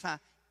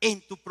fuerza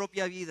en tu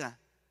propia vida.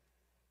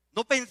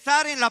 No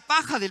pensar en la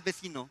paja del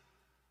vecino,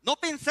 No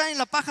pensar en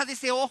la paja de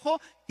ese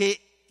ojo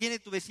que tiene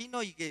tu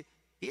vecino y que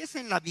es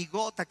en la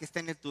bigota que está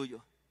en el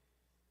tuyo.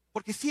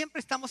 Porque siempre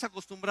estamos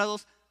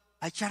acostumbrados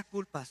a echar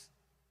culpas,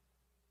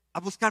 a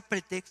buscar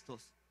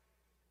pretextos.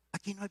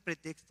 Aquí no hay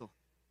pretexto.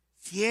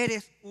 Si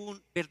eres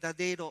un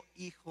verdadero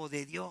hijo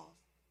de Dios,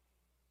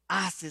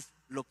 haces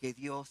lo que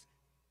Dios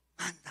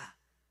manda.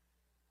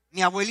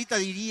 Mi abuelita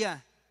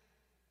diría,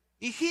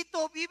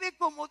 hijito, vive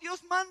como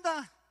Dios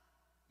manda.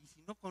 Y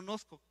si no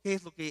conozco qué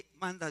es lo que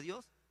manda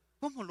Dios,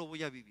 ¿cómo lo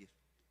voy a vivir?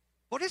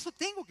 Por eso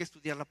tengo que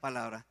estudiar la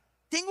palabra.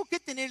 Tengo que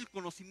tener el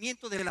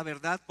conocimiento de la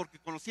verdad, porque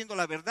conociendo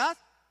la verdad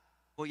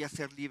voy a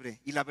ser libre.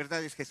 Y la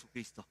verdad es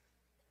Jesucristo.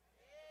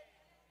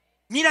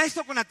 Mira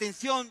esto con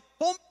atención.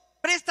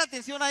 Presta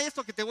atención a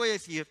esto que te voy a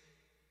decir.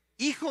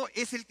 Hijo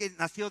es el que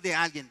nació de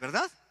alguien,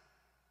 ¿verdad?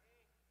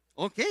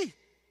 Ok.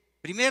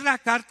 Primera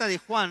carta de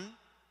Juan,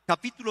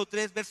 capítulo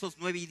 3, versos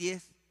 9 y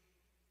 10.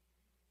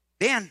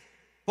 Vean,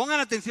 pongan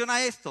atención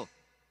a esto.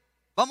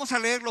 Vamos a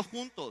leerlo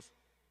juntos.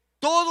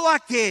 Todo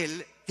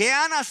aquel que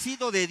ha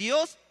nacido de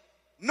Dios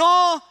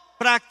no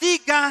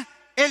practica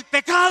el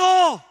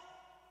pecado.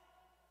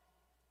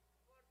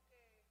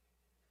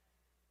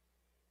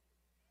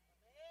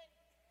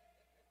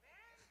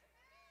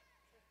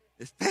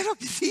 Espero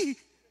que sí.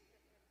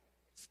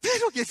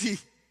 Espero que sí.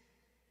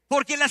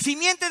 Porque la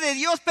simiente de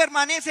Dios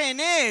permanece en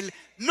él.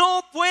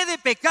 No puede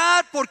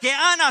pecar porque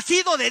ha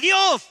nacido de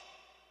Dios.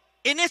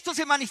 En esto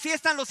se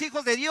manifiestan los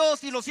hijos de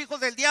Dios y los hijos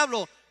del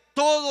diablo.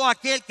 Todo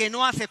aquel que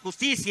no hace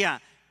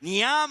justicia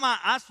ni ama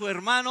a su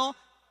hermano,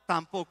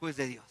 tampoco es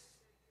de Dios.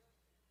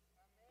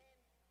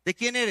 ¿De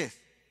quién eres?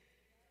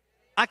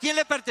 ¿A quién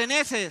le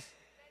perteneces?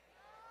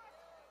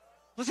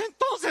 Pues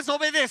entonces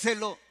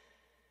obedécelo.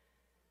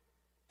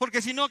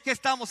 Porque si no, ¿qué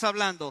estamos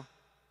hablando?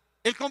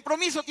 El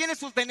compromiso tiene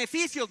sus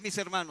beneficios, mis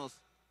hermanos.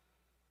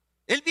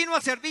 Él vino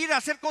a servir, a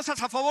hacer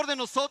cosas a favor de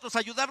nosotros, a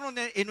ayudarnos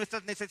en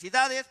nuestras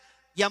necesidades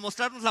y a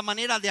mostrarnos la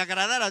manera de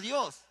agradar a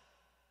Dios.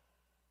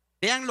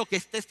 Vean lo que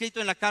está escrito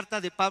en la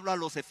carta de Pablo a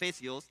los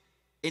Efesios,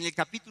 en el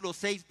capítulo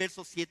 6,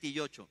 versos 7 y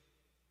 8.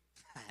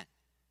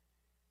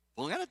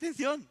 Pongan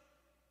atención.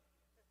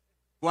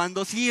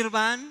 Cuando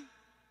sirvan,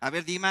 a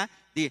ver, Dima,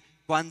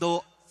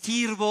 cuando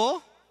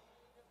sirvo,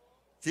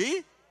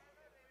 ¿sí?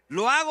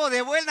 Lo hago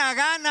de buena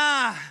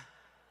gana.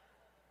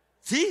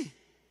 Sí,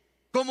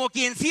 como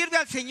quien sirve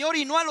al Señor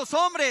y no a los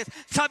hombres,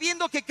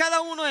 sabiendo que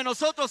cada uno de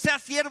nosotros, sea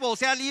siervo o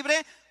sea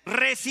libre,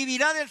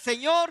 recibirá del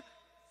Señor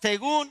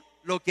según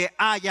lo que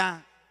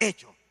haya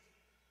hecho.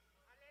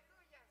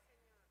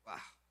 Wow.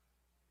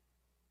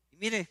 Y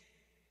mire,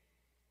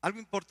 algo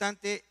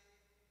importante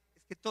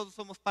es que todos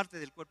somos parte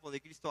del cuerpo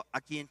de Cristo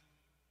aquí en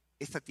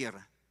esta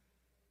tierra.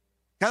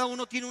 Cada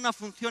uno tiene una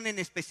función en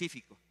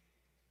específico,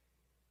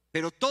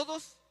 pero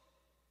todos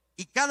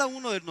y cada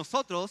uno de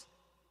nosotros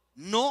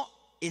no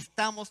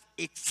estamos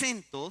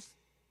exentos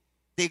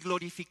de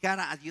glorificar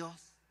a Dios.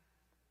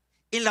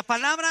 En la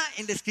palabra,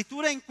 en la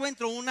escritura,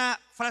 encuentro una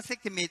frase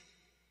que me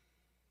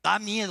da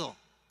miedo,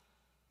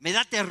 me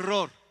da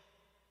terror,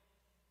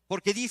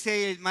 porque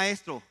dice el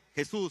maestro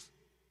Jesús: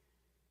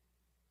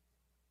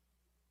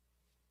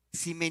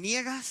 si me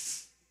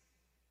niegas,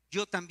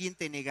 yo también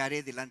te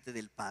negaré delante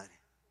del Padre.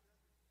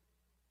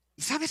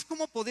 ¿Y sabes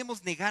cómo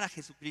podemos negar a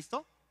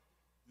Jesucristo?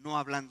 No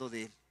hablando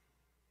de Él.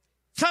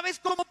 ¿Sabes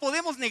cómo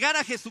podemos negar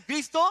a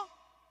Jesucristo?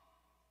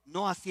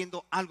 No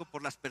haciendo algo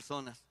por las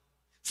personas.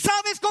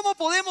 ¿Sabes cómo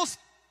podemos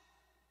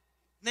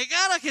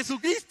negar a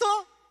Jesucristo?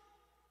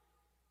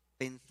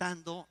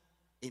 Pensando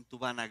en tu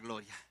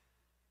vanagloria.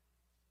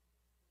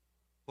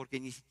 Porque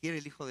ni siquiera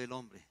el Hijo del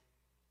Hombre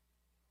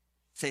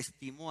se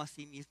estimó a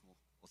sí mismo,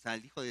 o sea,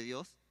 el Hijo de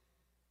Dios,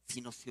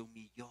 sino se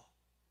humilló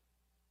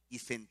y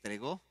se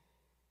entregó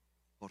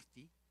por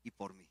ti y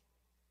por mí.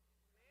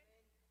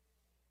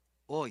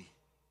 Hoy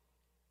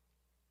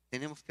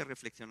tenemos que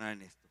reflexionar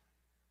en esto.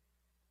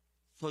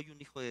 ¿Soy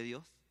un hijo de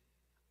Dios?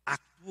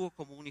 ¿Actúo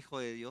como un hijo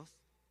de Dios?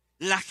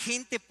 ¿La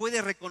gente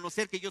puede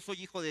reconocer que yo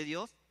soy hijo de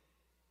Dios?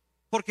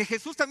 Porque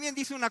Jesús también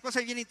dice una cosa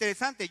bien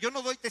interesante: yo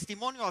no doy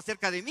testimonio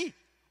acerca de mí,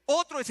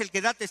 otro es el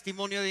que da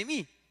testimonio de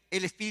mí,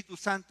 el Espíritu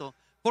Santo.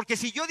 Porque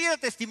si yo diera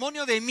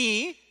testimonio de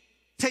mí,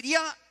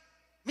 sería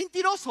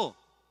mentiroso.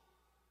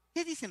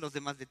 ¿Qué dicen los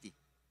demás de ti?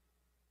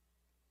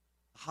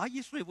 Ay,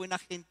 es re buena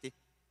gente.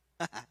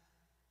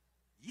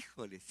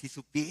 Híjole, si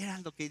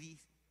supieran lo que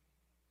dice.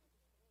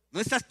 No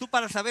estás tú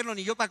para saberlo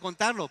ni yo para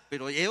contarlo,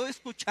 pero he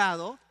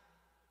escuchado,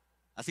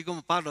 así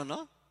como Pablo,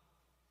 ¿no?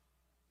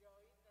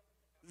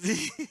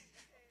 Sí,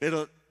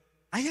 pero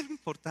hay algo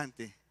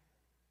importante.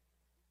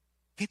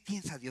 ¿Qué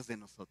piensa Dios de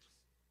nosotros?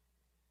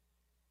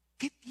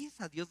 ¿Qué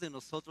piensa Dios de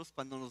nosotros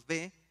cuando nos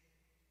ve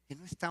que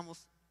no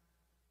estamos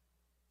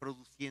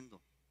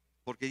produciendo?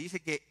 Porque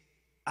dice que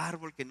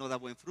árbol que no da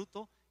buen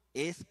fruto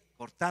es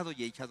cortado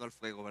y echado al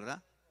fuego,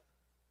 ¿verdad?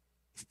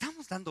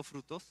 ¿Estamos dando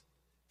frutos?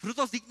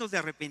 ¿Frutos dignos de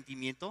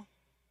arrepentimiento?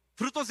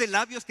 ¿Frutos de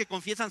labios que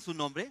confiesan su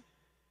nombre?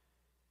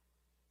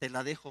 Te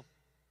la dejo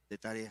de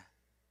tarea.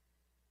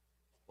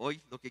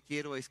 Hoy lo que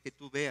quiero es que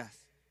tú veas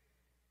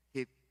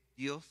que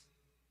Dios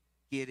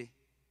quiere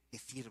que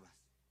sirvas.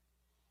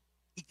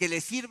 y que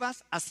le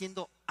sirvas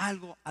haciendo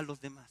algo a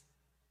los demás.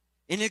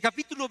 En el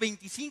capítulo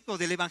 25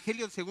 del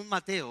Evangelio según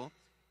Mateo,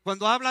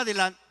 cuando habla de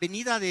la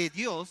venida de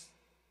Dios,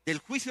 del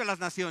juicio a las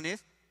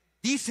naciones,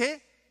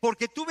 dice,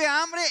 porque tuve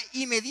hambre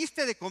y me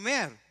diste de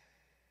comer,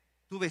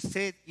 tuve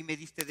sed y me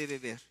diste de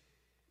beber,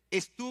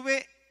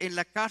 estuve en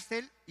la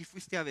cárcel y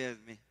fuiste a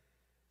verme,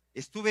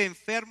 estuve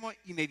enfermo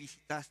y me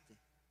visitaste.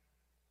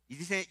 Y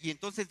dice, y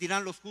entonces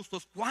dirán los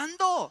justos,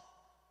 ¿cuándo?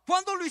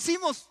 ¿Cuándo lo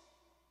hicimos?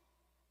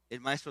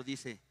 El maestro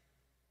dice,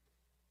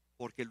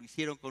 porque lo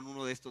hicieron con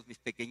uno de estos mis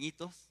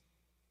pequeñitos,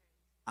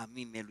 a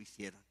mí me lo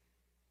hicieron.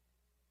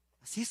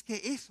 Así es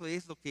que eso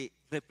es lo que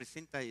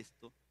representa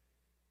esto.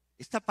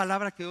 Esta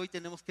palabra que hoy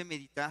tenemos que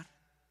meditar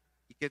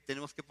y que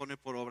tenemos que poner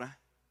por obra.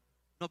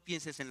 No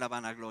pienses en la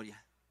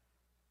vanagloria,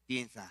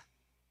 piensa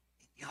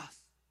en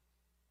Dios.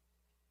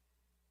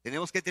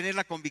 Tenemos que tener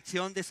la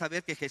convicción de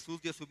saber que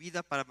Jesús dio su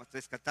vida para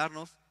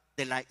rescatarnos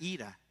de la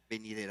ira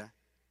venidera,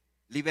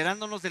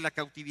 liberándonos de la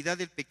cautividad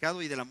del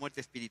pecado y de la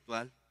muerte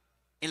espiritual.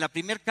 En la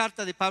primera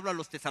carta de Pablo a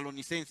los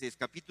Tesalonicenses,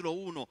 capítulo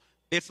 1,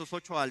 versos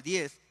 8 al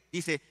 10,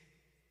 dice,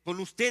 con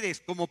ustedes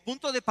como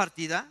punto de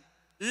partida,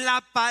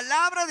 la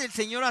palabra del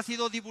Señor ha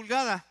sido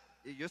divulgada.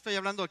 Y yo estoy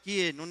hablando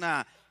aquí en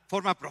una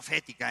forma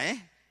profética,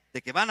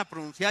 de que van a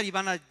pronunciar y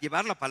van a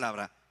llevar la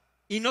palabra.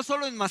 Y no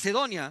solo en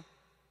Macedonia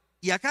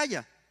y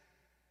Acaya,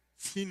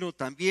 sino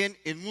también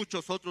en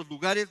muchos otros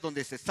lugares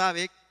donde se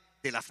sabe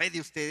de la fe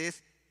de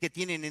ustedes que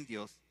tienen en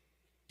Dios.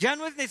 Ya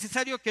no es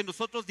necesario que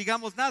nosotros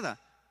digamos nada,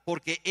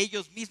 porque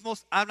ellos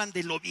mismos hablan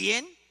de lo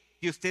bien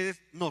que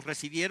ustedes nos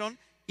recibieron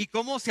y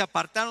cómo se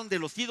apartaron de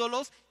los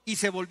ídolos y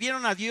se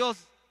volvieron a Dios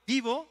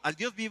vivo, al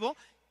Dios vivo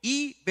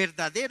y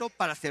verdadero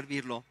para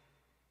servirlo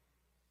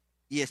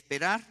y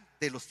esperar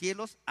de los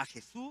cielos a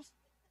Jesús,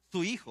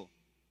 su Hijo,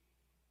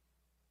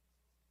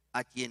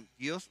 a quien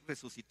Dios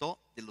resucitó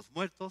de los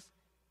muertos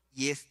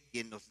y es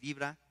quien nos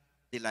libra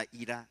de la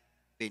ira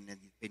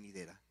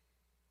venidera.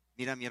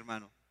 Mira, mi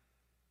hermano,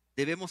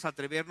 debemos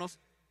atrevernos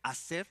a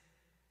hacer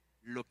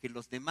lo que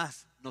los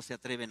demás no se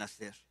atreven a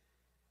hacer.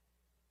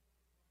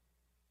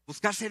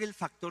 Buscar ser el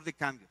factor de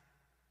cambio.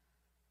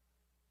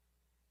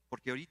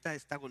 Porque ahorita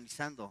está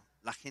agonizando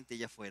la gente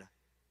allá afuera.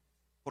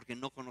 Porque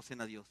no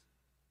conocen a Dios.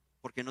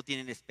 Porque no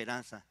tienen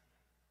esperanza.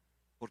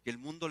 Porque el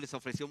mundo les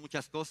ofreció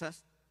muchas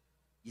cosas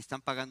y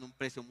están pagando un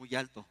precio muy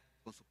alto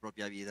con su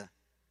propia vida.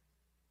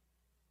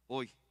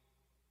 Hoy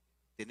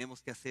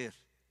tenemos que hacer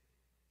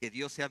que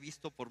Dios sea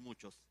visto por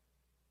muchos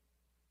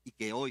y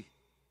que hoy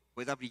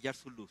pueda brillar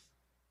su luz.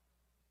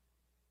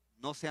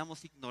 No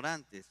seamos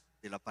ignorantes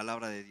de la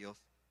palabra de Dios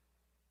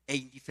e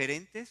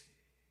indiferentes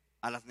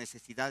a las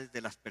necesidades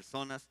de las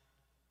personas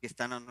que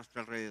están a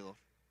nuestro alrededor.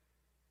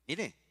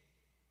 Mire,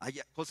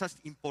 hay cosas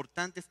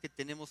importantes que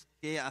tenemos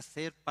que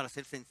hacer para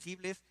ser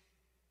sensibles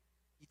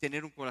y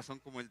tener un corazón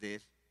como el de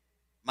Él.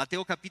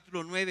 Mateo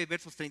capítulo 9,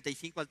 versos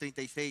 35 al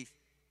 36,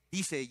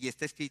 dice y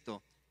está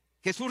escrito,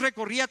 Jesús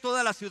recorría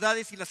todas las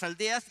ciudades y las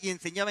aldeas y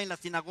enseñaba en las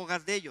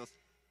sinagogas de ellos,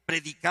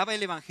 predicaba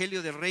el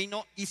evangelio del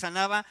reino y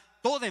sanaba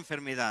toda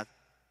enfermedad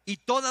y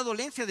toda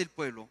dolencia del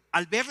pueblo.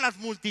 Al ver las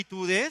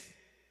multitudes,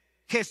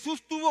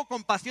 Jesús tuvo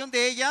compasión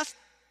de ellas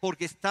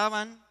porque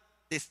estaban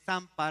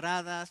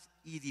desamparadas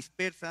y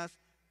dispersas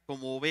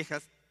como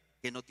ovejas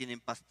que no tienen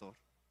pastor.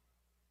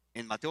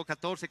 En Mateo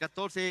 14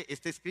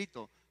 está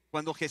escrito,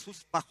 cuando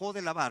Jesús bajó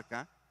de la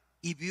barca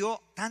y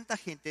vio tanta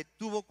gente,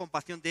 tuvo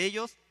compasión de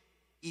ellos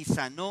y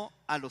sanó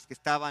a los que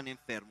estaban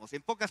enfermos.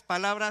 En pocas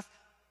palabras,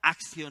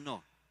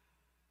 accionó.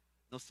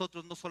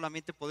 Nosotros no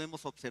solamente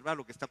podemos observar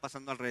lo que está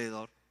pasando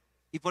alrededor.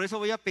 Y por eso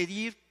voy a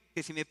pedir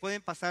que si me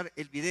pueden pasar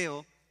el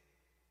video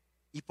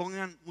y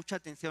pongan mucha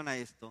atención a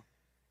esto,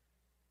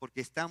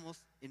 porque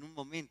estamos en un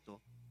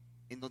momento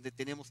en donde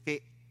tenemos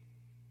que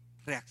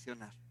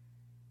reaccionar.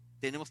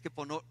 Tenemos que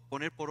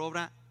poner por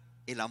obra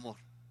el amor.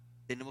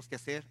 Tenemos que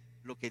hacer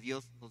lo que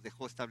Dios nos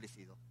dejó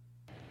establecido.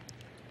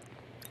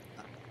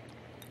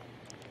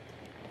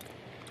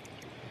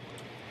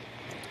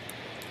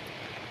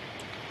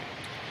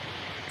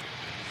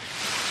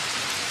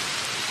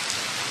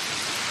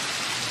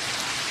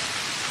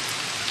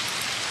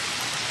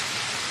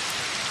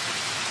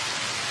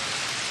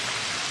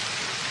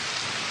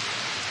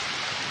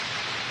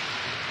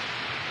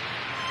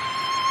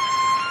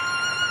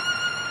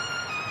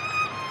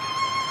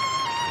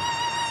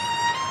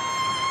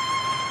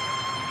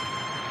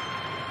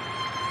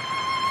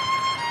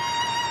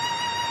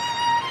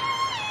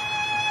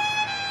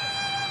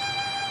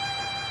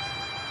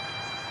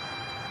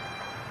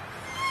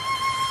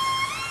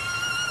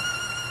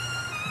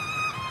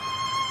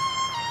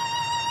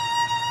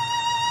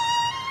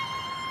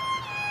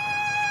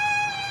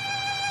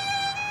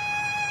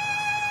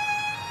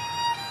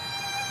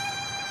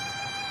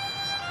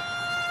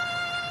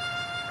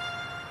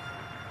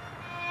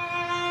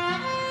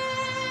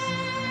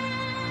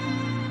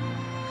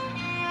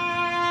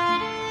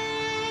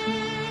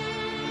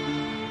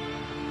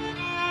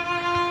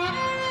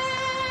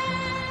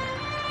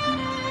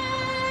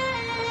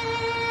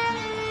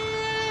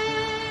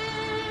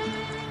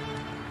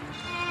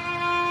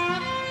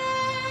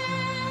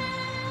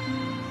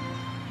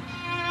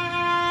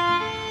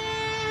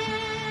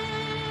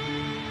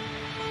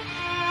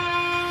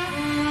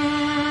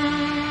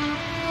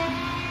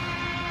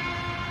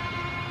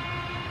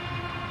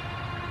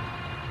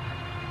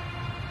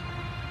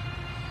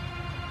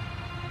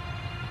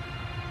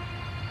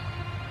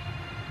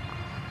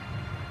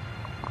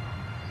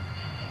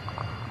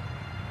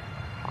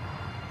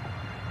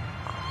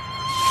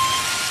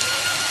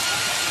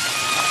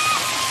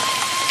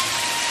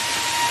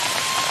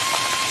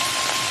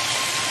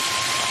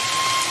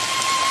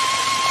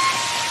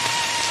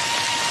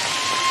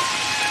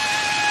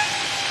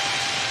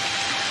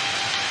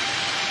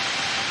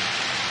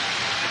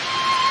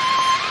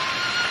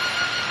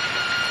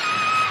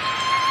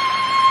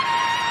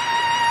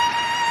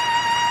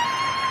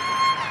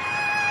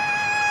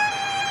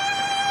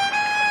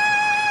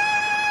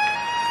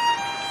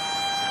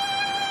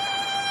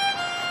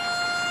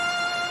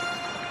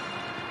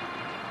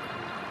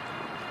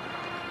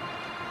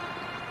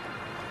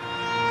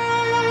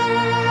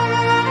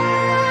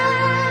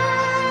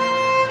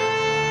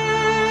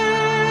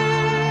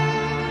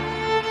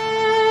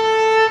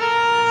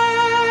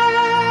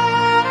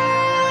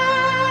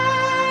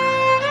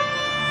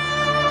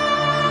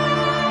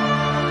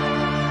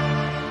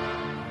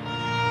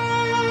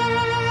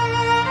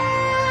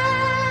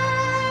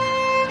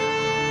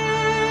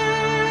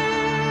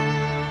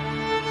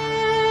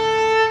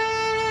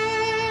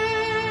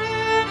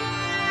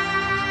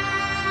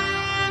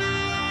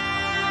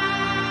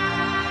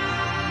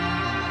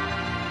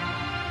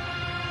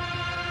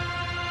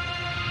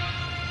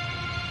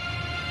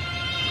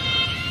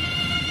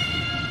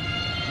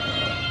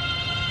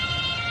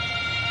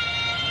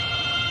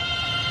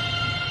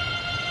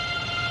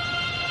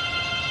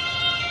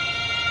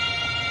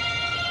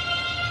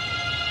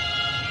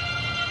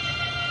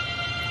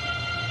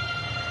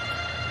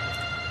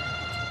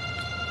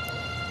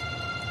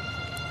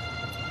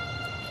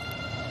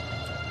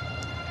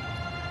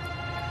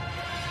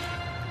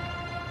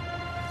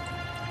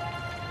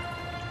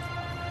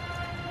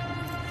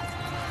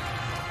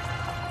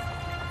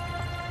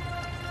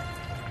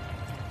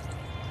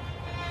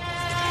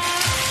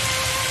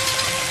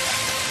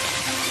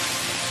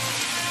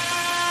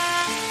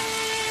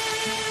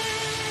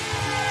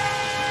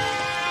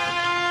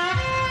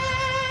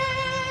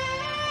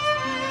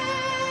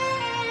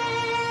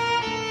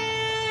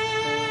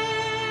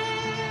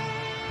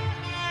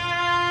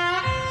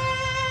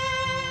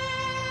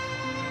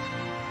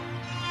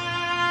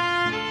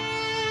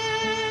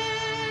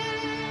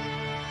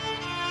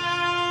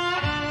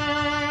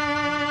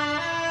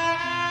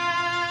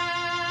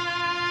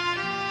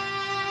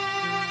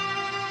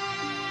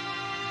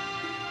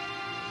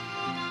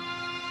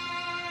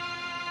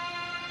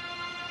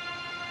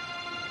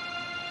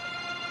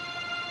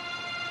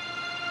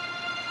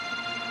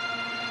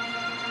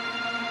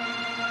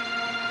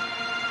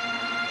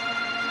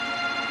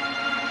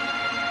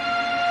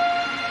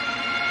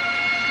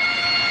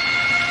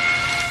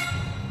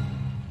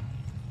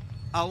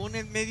 aún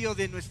en medio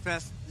de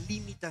nuestras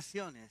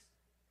limitaciones,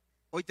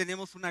 hoy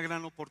tenemos una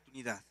gran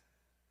oportunidad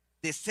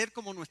de ser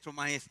como nuestro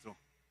Maestro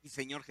y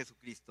Señor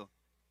Jesucristo.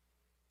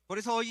 Por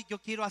eso hoy yo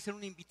quiero hacer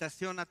una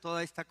invitación a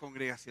toda esta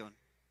congregación,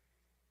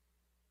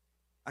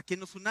 a que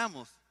nos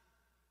unamos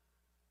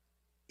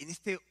en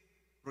este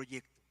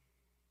proyecto,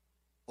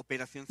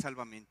 Operación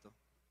Salvamento.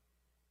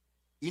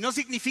 Y no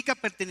significa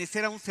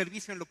pertenecer a un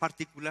servicio en lo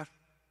particular,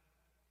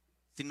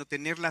 sino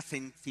tener la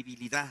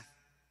sensibilidad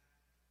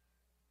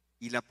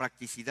y la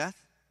practicidad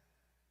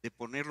de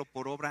ponerlo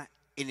por obra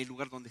en el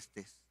lugar donde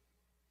estés.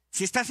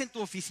 Si estás en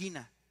tu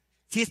oficina,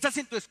 si estás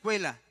en tu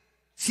escuela,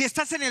 si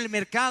estás en el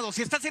mercado,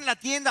 si estás en la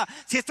tienda,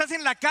 si estás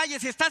en la calle,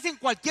 si estás en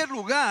cualquier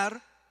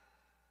lugar,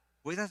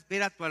 puedas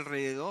ver a tu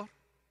alrededor,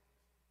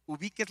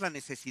 ubiques la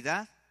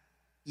necesidad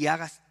y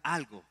hagas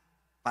algo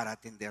para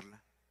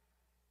atenderla.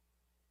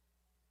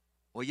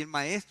 Hoy el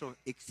Maestro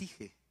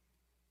exige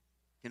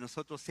que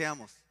nosotros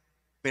seamos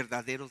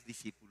verdaderos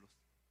discípulos.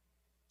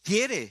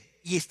 Quiere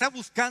y está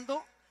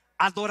buscando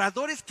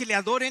adoradores que le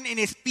adoren en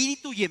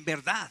espíritu y en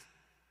verdad.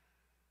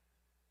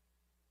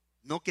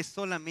 No que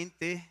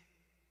solamente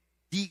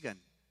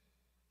digan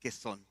que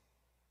son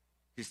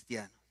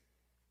cristianos.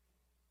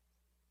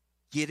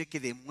 Quiere que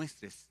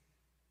demuestres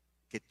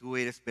que tú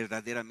eres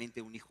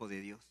verdaderamente un hijo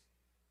de Dios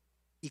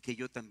y que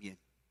yo también.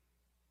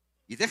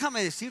 Y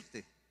déjame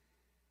decirte,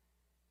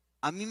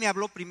 a mí me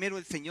habló primero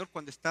el Señor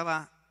cuando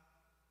estaba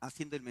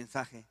haciendo el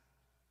mensaje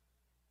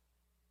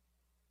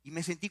y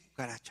me sentí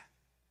cucaracha.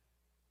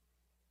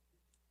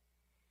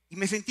 Y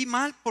me sentí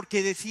mal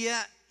porque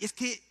decía, es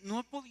que no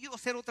he podido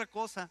hacer otra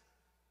cosa.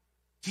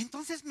 Y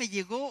entonces me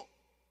llegó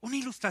una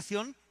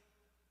ilustración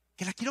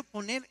que la quiero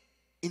poner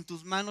en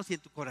tus manos y en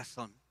tu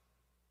corazón.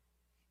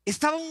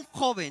 Estaba un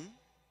joven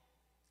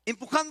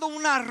empujando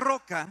una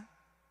roca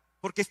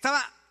porque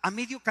estaba a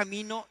medio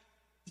camino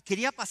y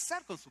quería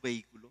pasar con su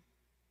vehículo.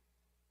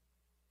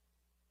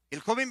 El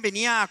joven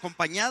venía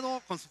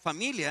acompañado con su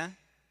familia,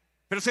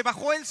 pero se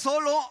bajó él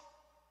solo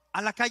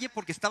a la calle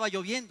porque estaba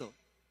lloviendo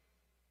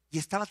y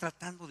estaba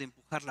tratando de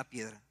empujar la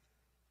piedra.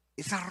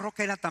 Esa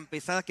roca era tan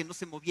pesada que no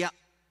se movía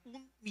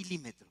 1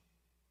 milímetro.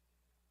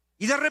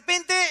 Y de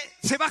repente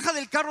se baja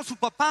del carro su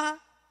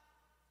papá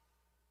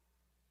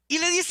y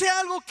le dice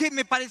algo que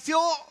me pareció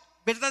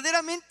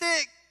verdaderamente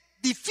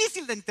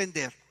difícil de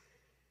entender.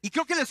 Y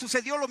creo que le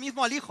sucedió lo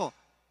mismo al hijo,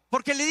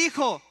 porque le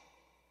dijo,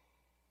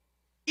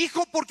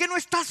 hijo, ¿por qué no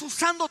estás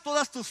usando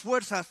todas tus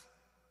fuerzas?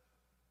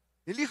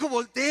 El hijo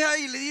voltea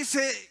y le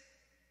dice,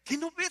 ¿qué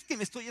no ves que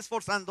me estoy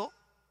esforzando?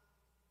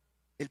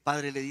 El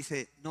padre le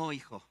dice, no,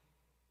 hijo,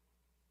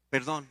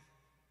 perdón.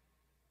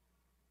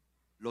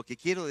 Lo que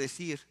quiero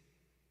decir,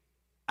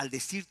 al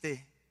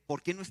decirte,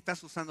 ¿por qué no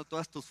estás usando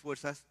todas tus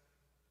fuerzas?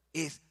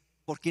 Es,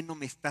 ¿por qué no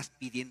me estás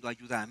pidiendo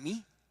ayuda a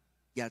mí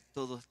y a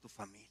toda tu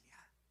familia?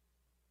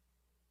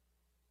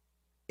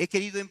 He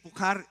querido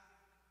empujar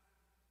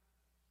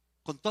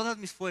con todas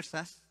mis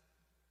fuerzas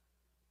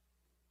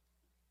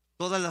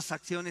todas las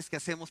acciones que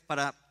hacemos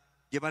para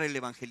llevar el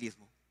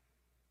evangelismo.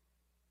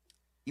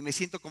 Y me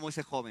siento como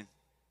ese joven.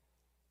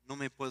 No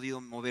me he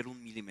podido mover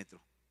 1 milímetro.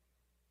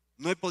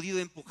 No he podido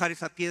empujar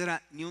esa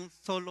piedra ni 1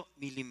 solo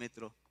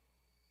milímetro.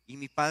 Y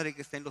mi Padre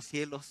que está en los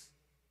cielos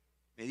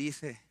me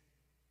dice,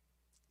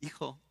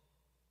 hijo,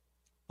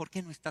 ¿por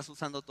qué no estás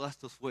usando todas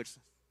tus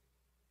fuerzas?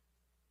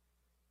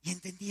 Y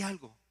entendí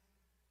algo.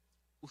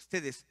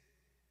 Ustedes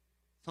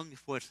son mi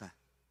fuerza.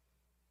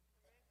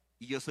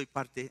 Y yo soy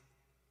parte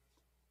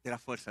de la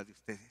fuerza de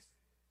ustedes.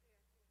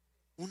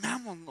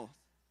 Unámonos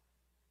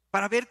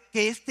para ver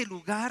que este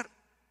lugar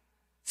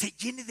se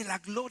llene de la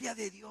gloria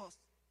de Dios.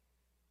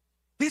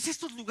 ¿Ves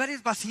estos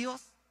lugares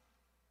vacíos?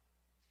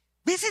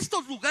 ¿Ves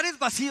estos lugares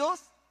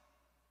vacíos?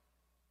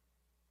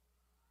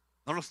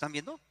 ¿No lo están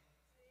viendo?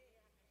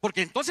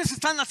 Porque entonces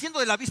están haciendo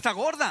de la vista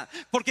gorda,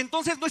 porque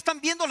entonces no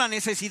están viendo la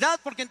necesidad,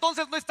 porque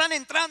entonces no están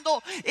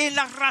entrando en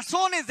las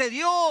razones de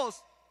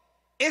Dios.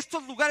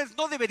 Estos lugares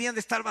no deberían de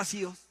estar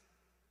vacíos.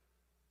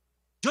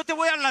 Yo te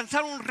voy a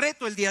lanzar un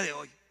reto el día de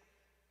hoy.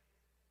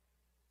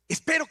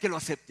 Espero que lo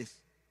aceptes.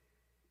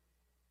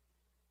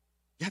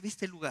 ¿Ya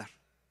viste el lugar?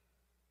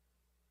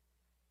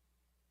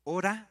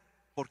 Ora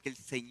porque el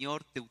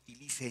Señor te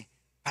utilice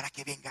para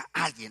que venga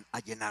alguien a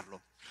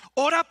llenarlo.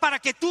 Ora para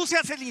que tú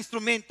seas el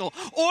instrumento.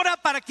 Ora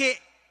para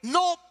que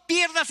no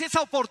pierdas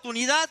esa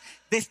oportunidad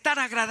de estar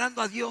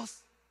agradando a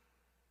Dios.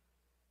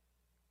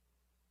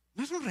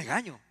 No es un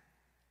regaño.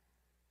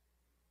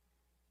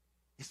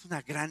 Es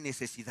una gran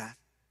necesidad.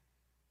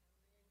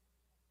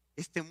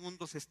 Este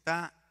mundo se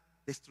está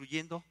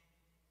destruyendo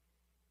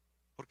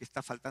porque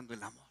está faltando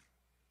el amor.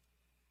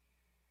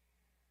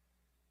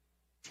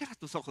 Cierra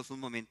tus ojos un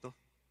momento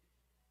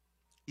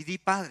y di,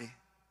 Padre,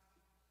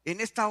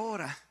 en esta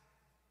hora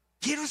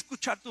quiero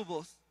escuchar tu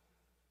voz.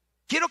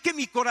 Quiero que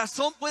mi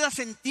corazón pueda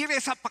sentir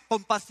esa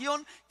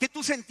compasión que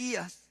tú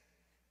sentías.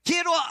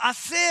 Quiero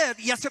hacer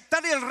y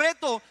aceptar el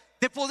reto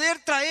de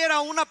poder traer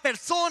a una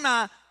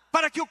persona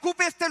para que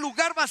ocupe este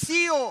lugar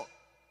vacío,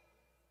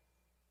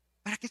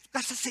 para que tu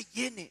casa se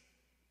llene,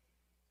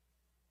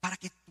 para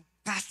que tu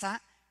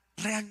casa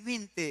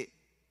realmente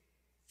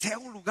sea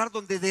un lugar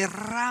donde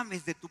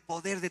derrames de tu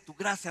poder, de tu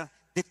gracia,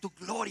 de tu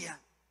gloria.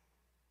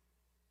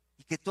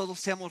 Y que todos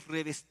seamos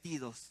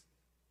revestidos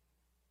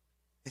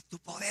de tu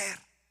poder.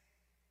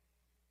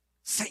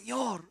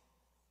 Señor,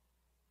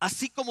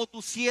 así como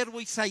tu siervo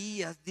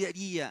Isaías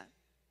diría,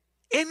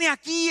 heme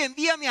aquí,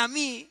 envíame a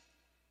mí.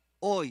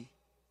 Hoy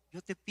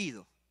yo te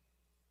pido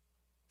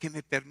que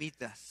me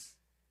permitas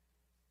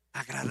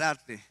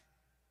agradarte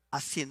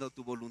haciendo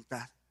tu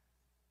voluntad.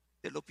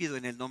 Te lo pido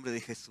en el nombre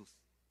de Jesús.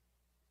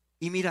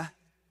 Y mira,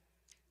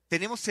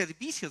 tenemos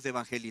servicios de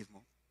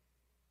evangelismo.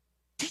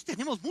 Sí,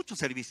 tenemos muchos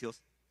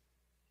servicios.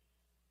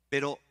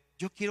 Pero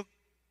yo quiero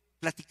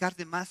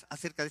platicarte más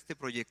acerca de este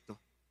proyecto.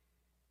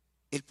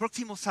 El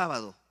próximo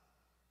sábado,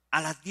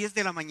 a las 10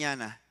 de la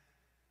mañana,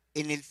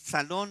 en el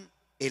Salón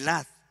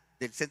Elad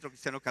del Centro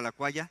Cristiano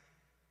Calacuaya,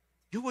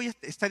 yo voy a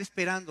estar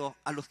esperando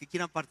a los que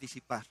quieran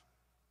participar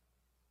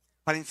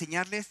para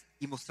enseñarles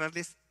y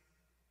mostrarles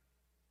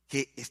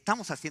que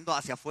estamos haciendo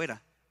hacia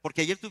afuera.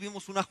 Porque ayer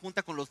tuvimos una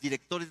junta con los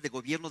directores de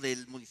gobierno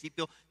del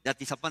municipio de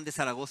Atizapán de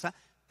Zaragoza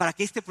para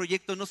que este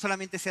proyecto no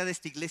solamente sea de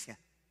esta iglesia,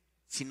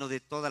 sino de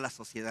toda la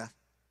sociedad.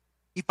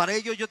 Y para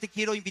ello yo te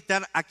quiero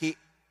invitar a que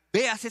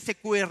veas ese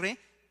QR,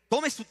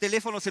 tomes tu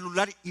teléfono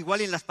celular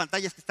igual en las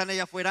pantallas que están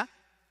allá afuera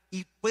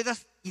y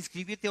puedas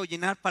inscribirte o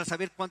llenar para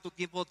saber cuánto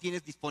tiempo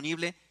tienes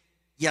disponible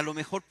y a lo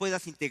mejor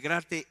puedas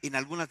integrarte en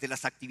algunas de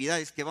las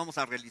actividades que vamos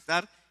a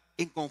realizar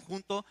en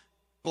conjunto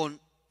con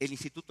el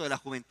Instituto de la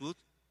Juventud,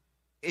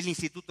 el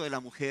Instituto de la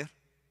Mujer,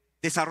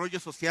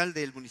 Desarrollo Social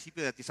del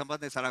municipio de Atizapán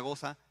de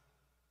Zaragoza,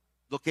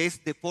 lo que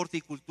es deporte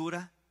y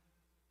cultura.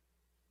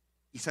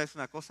 Y ¿sabes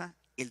una cosa?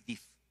 El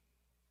DIF.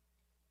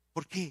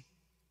 ¿Por qué?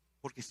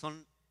 Porque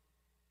son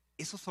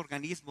esos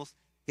organismos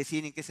que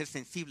tienen que ser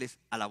sensibles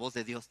a la voz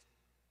de Dios.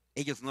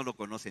 Ellos no lo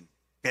conocen,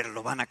 pero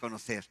lo van a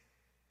conocer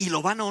y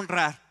lo van a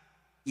honrar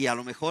y a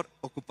lo mejor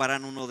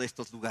ocuparán uno de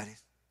estos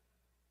lugares.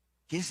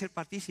 ¿Quieres ser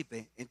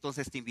partícipe?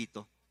 Entonces te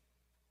invito.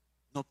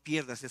 No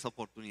pierdas esa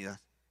oportunidad.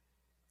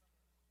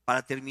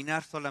 Para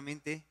terminar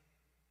solamente,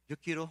 yo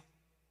quiero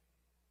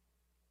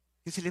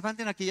que se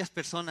levanten aquellas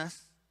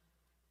personas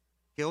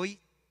que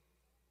hoy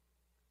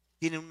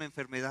tienen una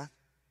enfermedad,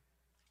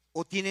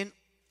 o tienen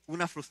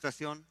una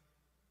frustración,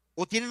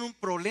 o tienen un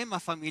problema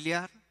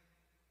familiar,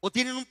 o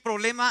tienen un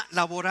problema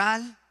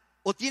laboral,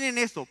 o tienen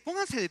eso.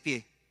 Pónganse de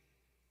pie.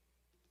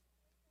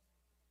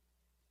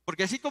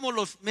 Porque así como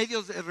los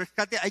medios de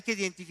rescate, hay que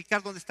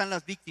identificar dónde están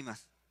las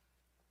víctimas.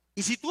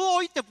 Y si tú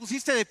hoy te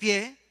pusiste de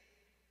pie,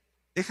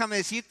 déjame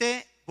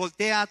decirte,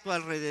 voltea a tu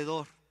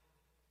alrededor.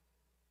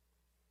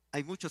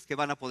 Hay muchos que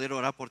van a poder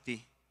orar por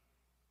ti.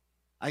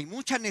 Hay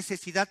mucha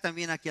necesidad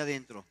también aquí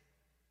adentro.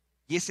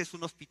 Y ese es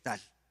un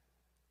hospital.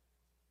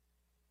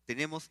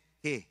 Tenemos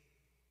que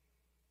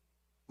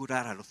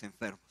curar a los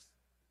enfermos.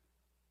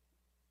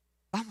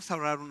 Vamos a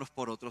orar unos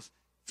por otros.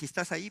 Si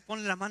estás ahí,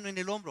 ponle la mano en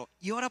el hombro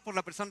y ora por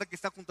la persona que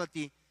está junto a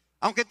ti.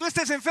 Aunque tú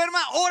estés enferma,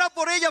 ora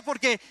por ella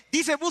porque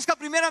dice, busca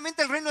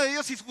primeramente el reino de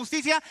Dios y su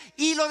justicia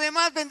y lo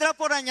demás vendrá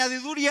por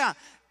añadidura.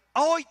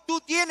 Hoy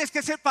tú tienes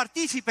que ser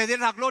partícipe de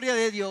la gloria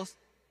de Dios.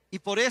 Y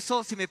por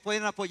eso, si me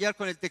pueden apoyar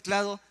con el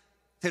teclado,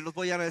 se los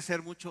voy a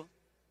agradecer mucho.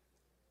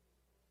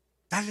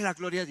 Dale la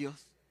gloria a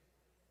Dios.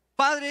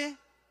 Padre,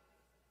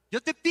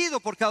 yo te pido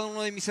por cada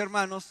uno de mis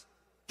hermanos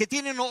que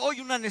tienen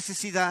hoy una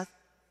necesidad.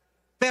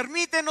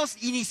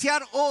 Permítenos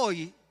iniciar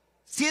hoy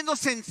siendo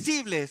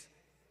sensibles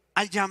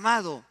al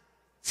llamado,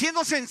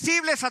 siendo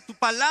sensibles a tu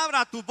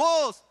palabra, a tu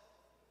voz,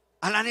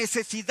 a la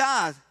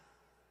necesidad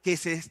que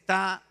se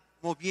está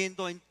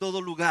moviendo en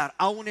todo lugar,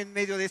 aún en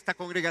medio de esta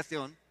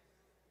congregación.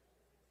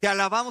 Te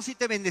alabamos y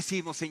te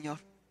bendecimos, Señor,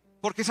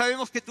 porque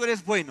sabemos que tú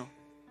eres bueno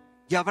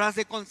y habrás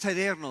de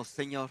concedernos,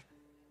 Señor,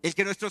 el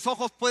que nuestros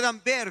ojos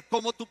puedan ver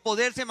cómo tu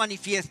poder se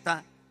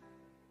manifiesta,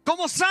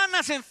 cómo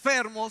sanas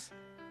enfermos,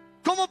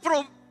 cómo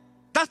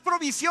das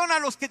provisión a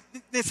los que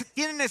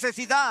tienen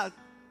necesidad,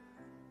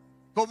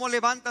 cómo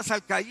levantas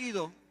al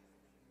caído,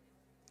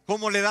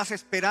 cómo le das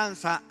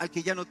esperanza al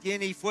que ya no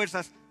tiene y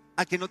fuerzas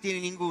al que no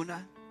tiene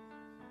ninguna.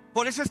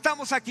 Por eso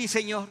estamos aquí,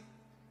 Señor,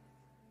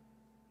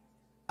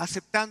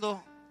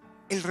 aceptando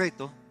el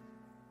reto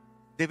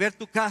de ver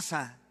tu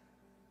casa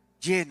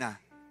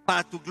llena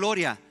para tu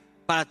gloria,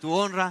 para tu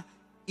honra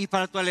y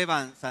para tu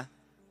alabanza.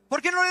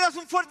 ¿Por qué no le das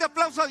un fuerte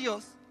aplauso a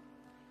Dios?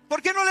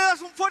 ¿Por qué no le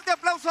das un fuerte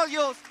aplauso a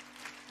Dios?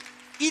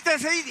 Y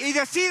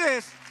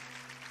decides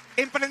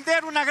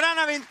emprender una gran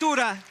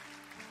aventura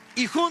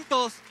y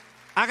juntos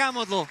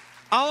hagámoslo.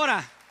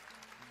 Ahora,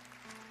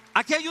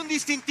 aquí hay un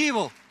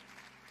distintivo.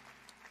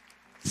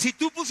 Si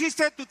tú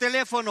pusiste tu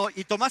teléfono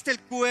y tomaste el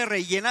QR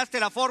y llenaste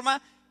la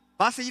forma,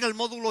 vas a ir al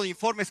módulo de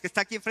informes que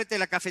está aquí enfrente de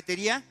la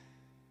cafetería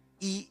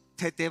y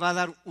se te va a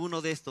dar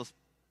uno de estos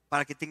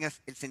para que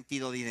tengas el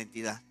sentido de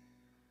identidad.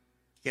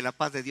 Que la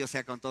paz de Dios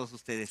sea con todos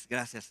ustedes.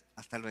 Gracias.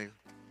 Hasta luego.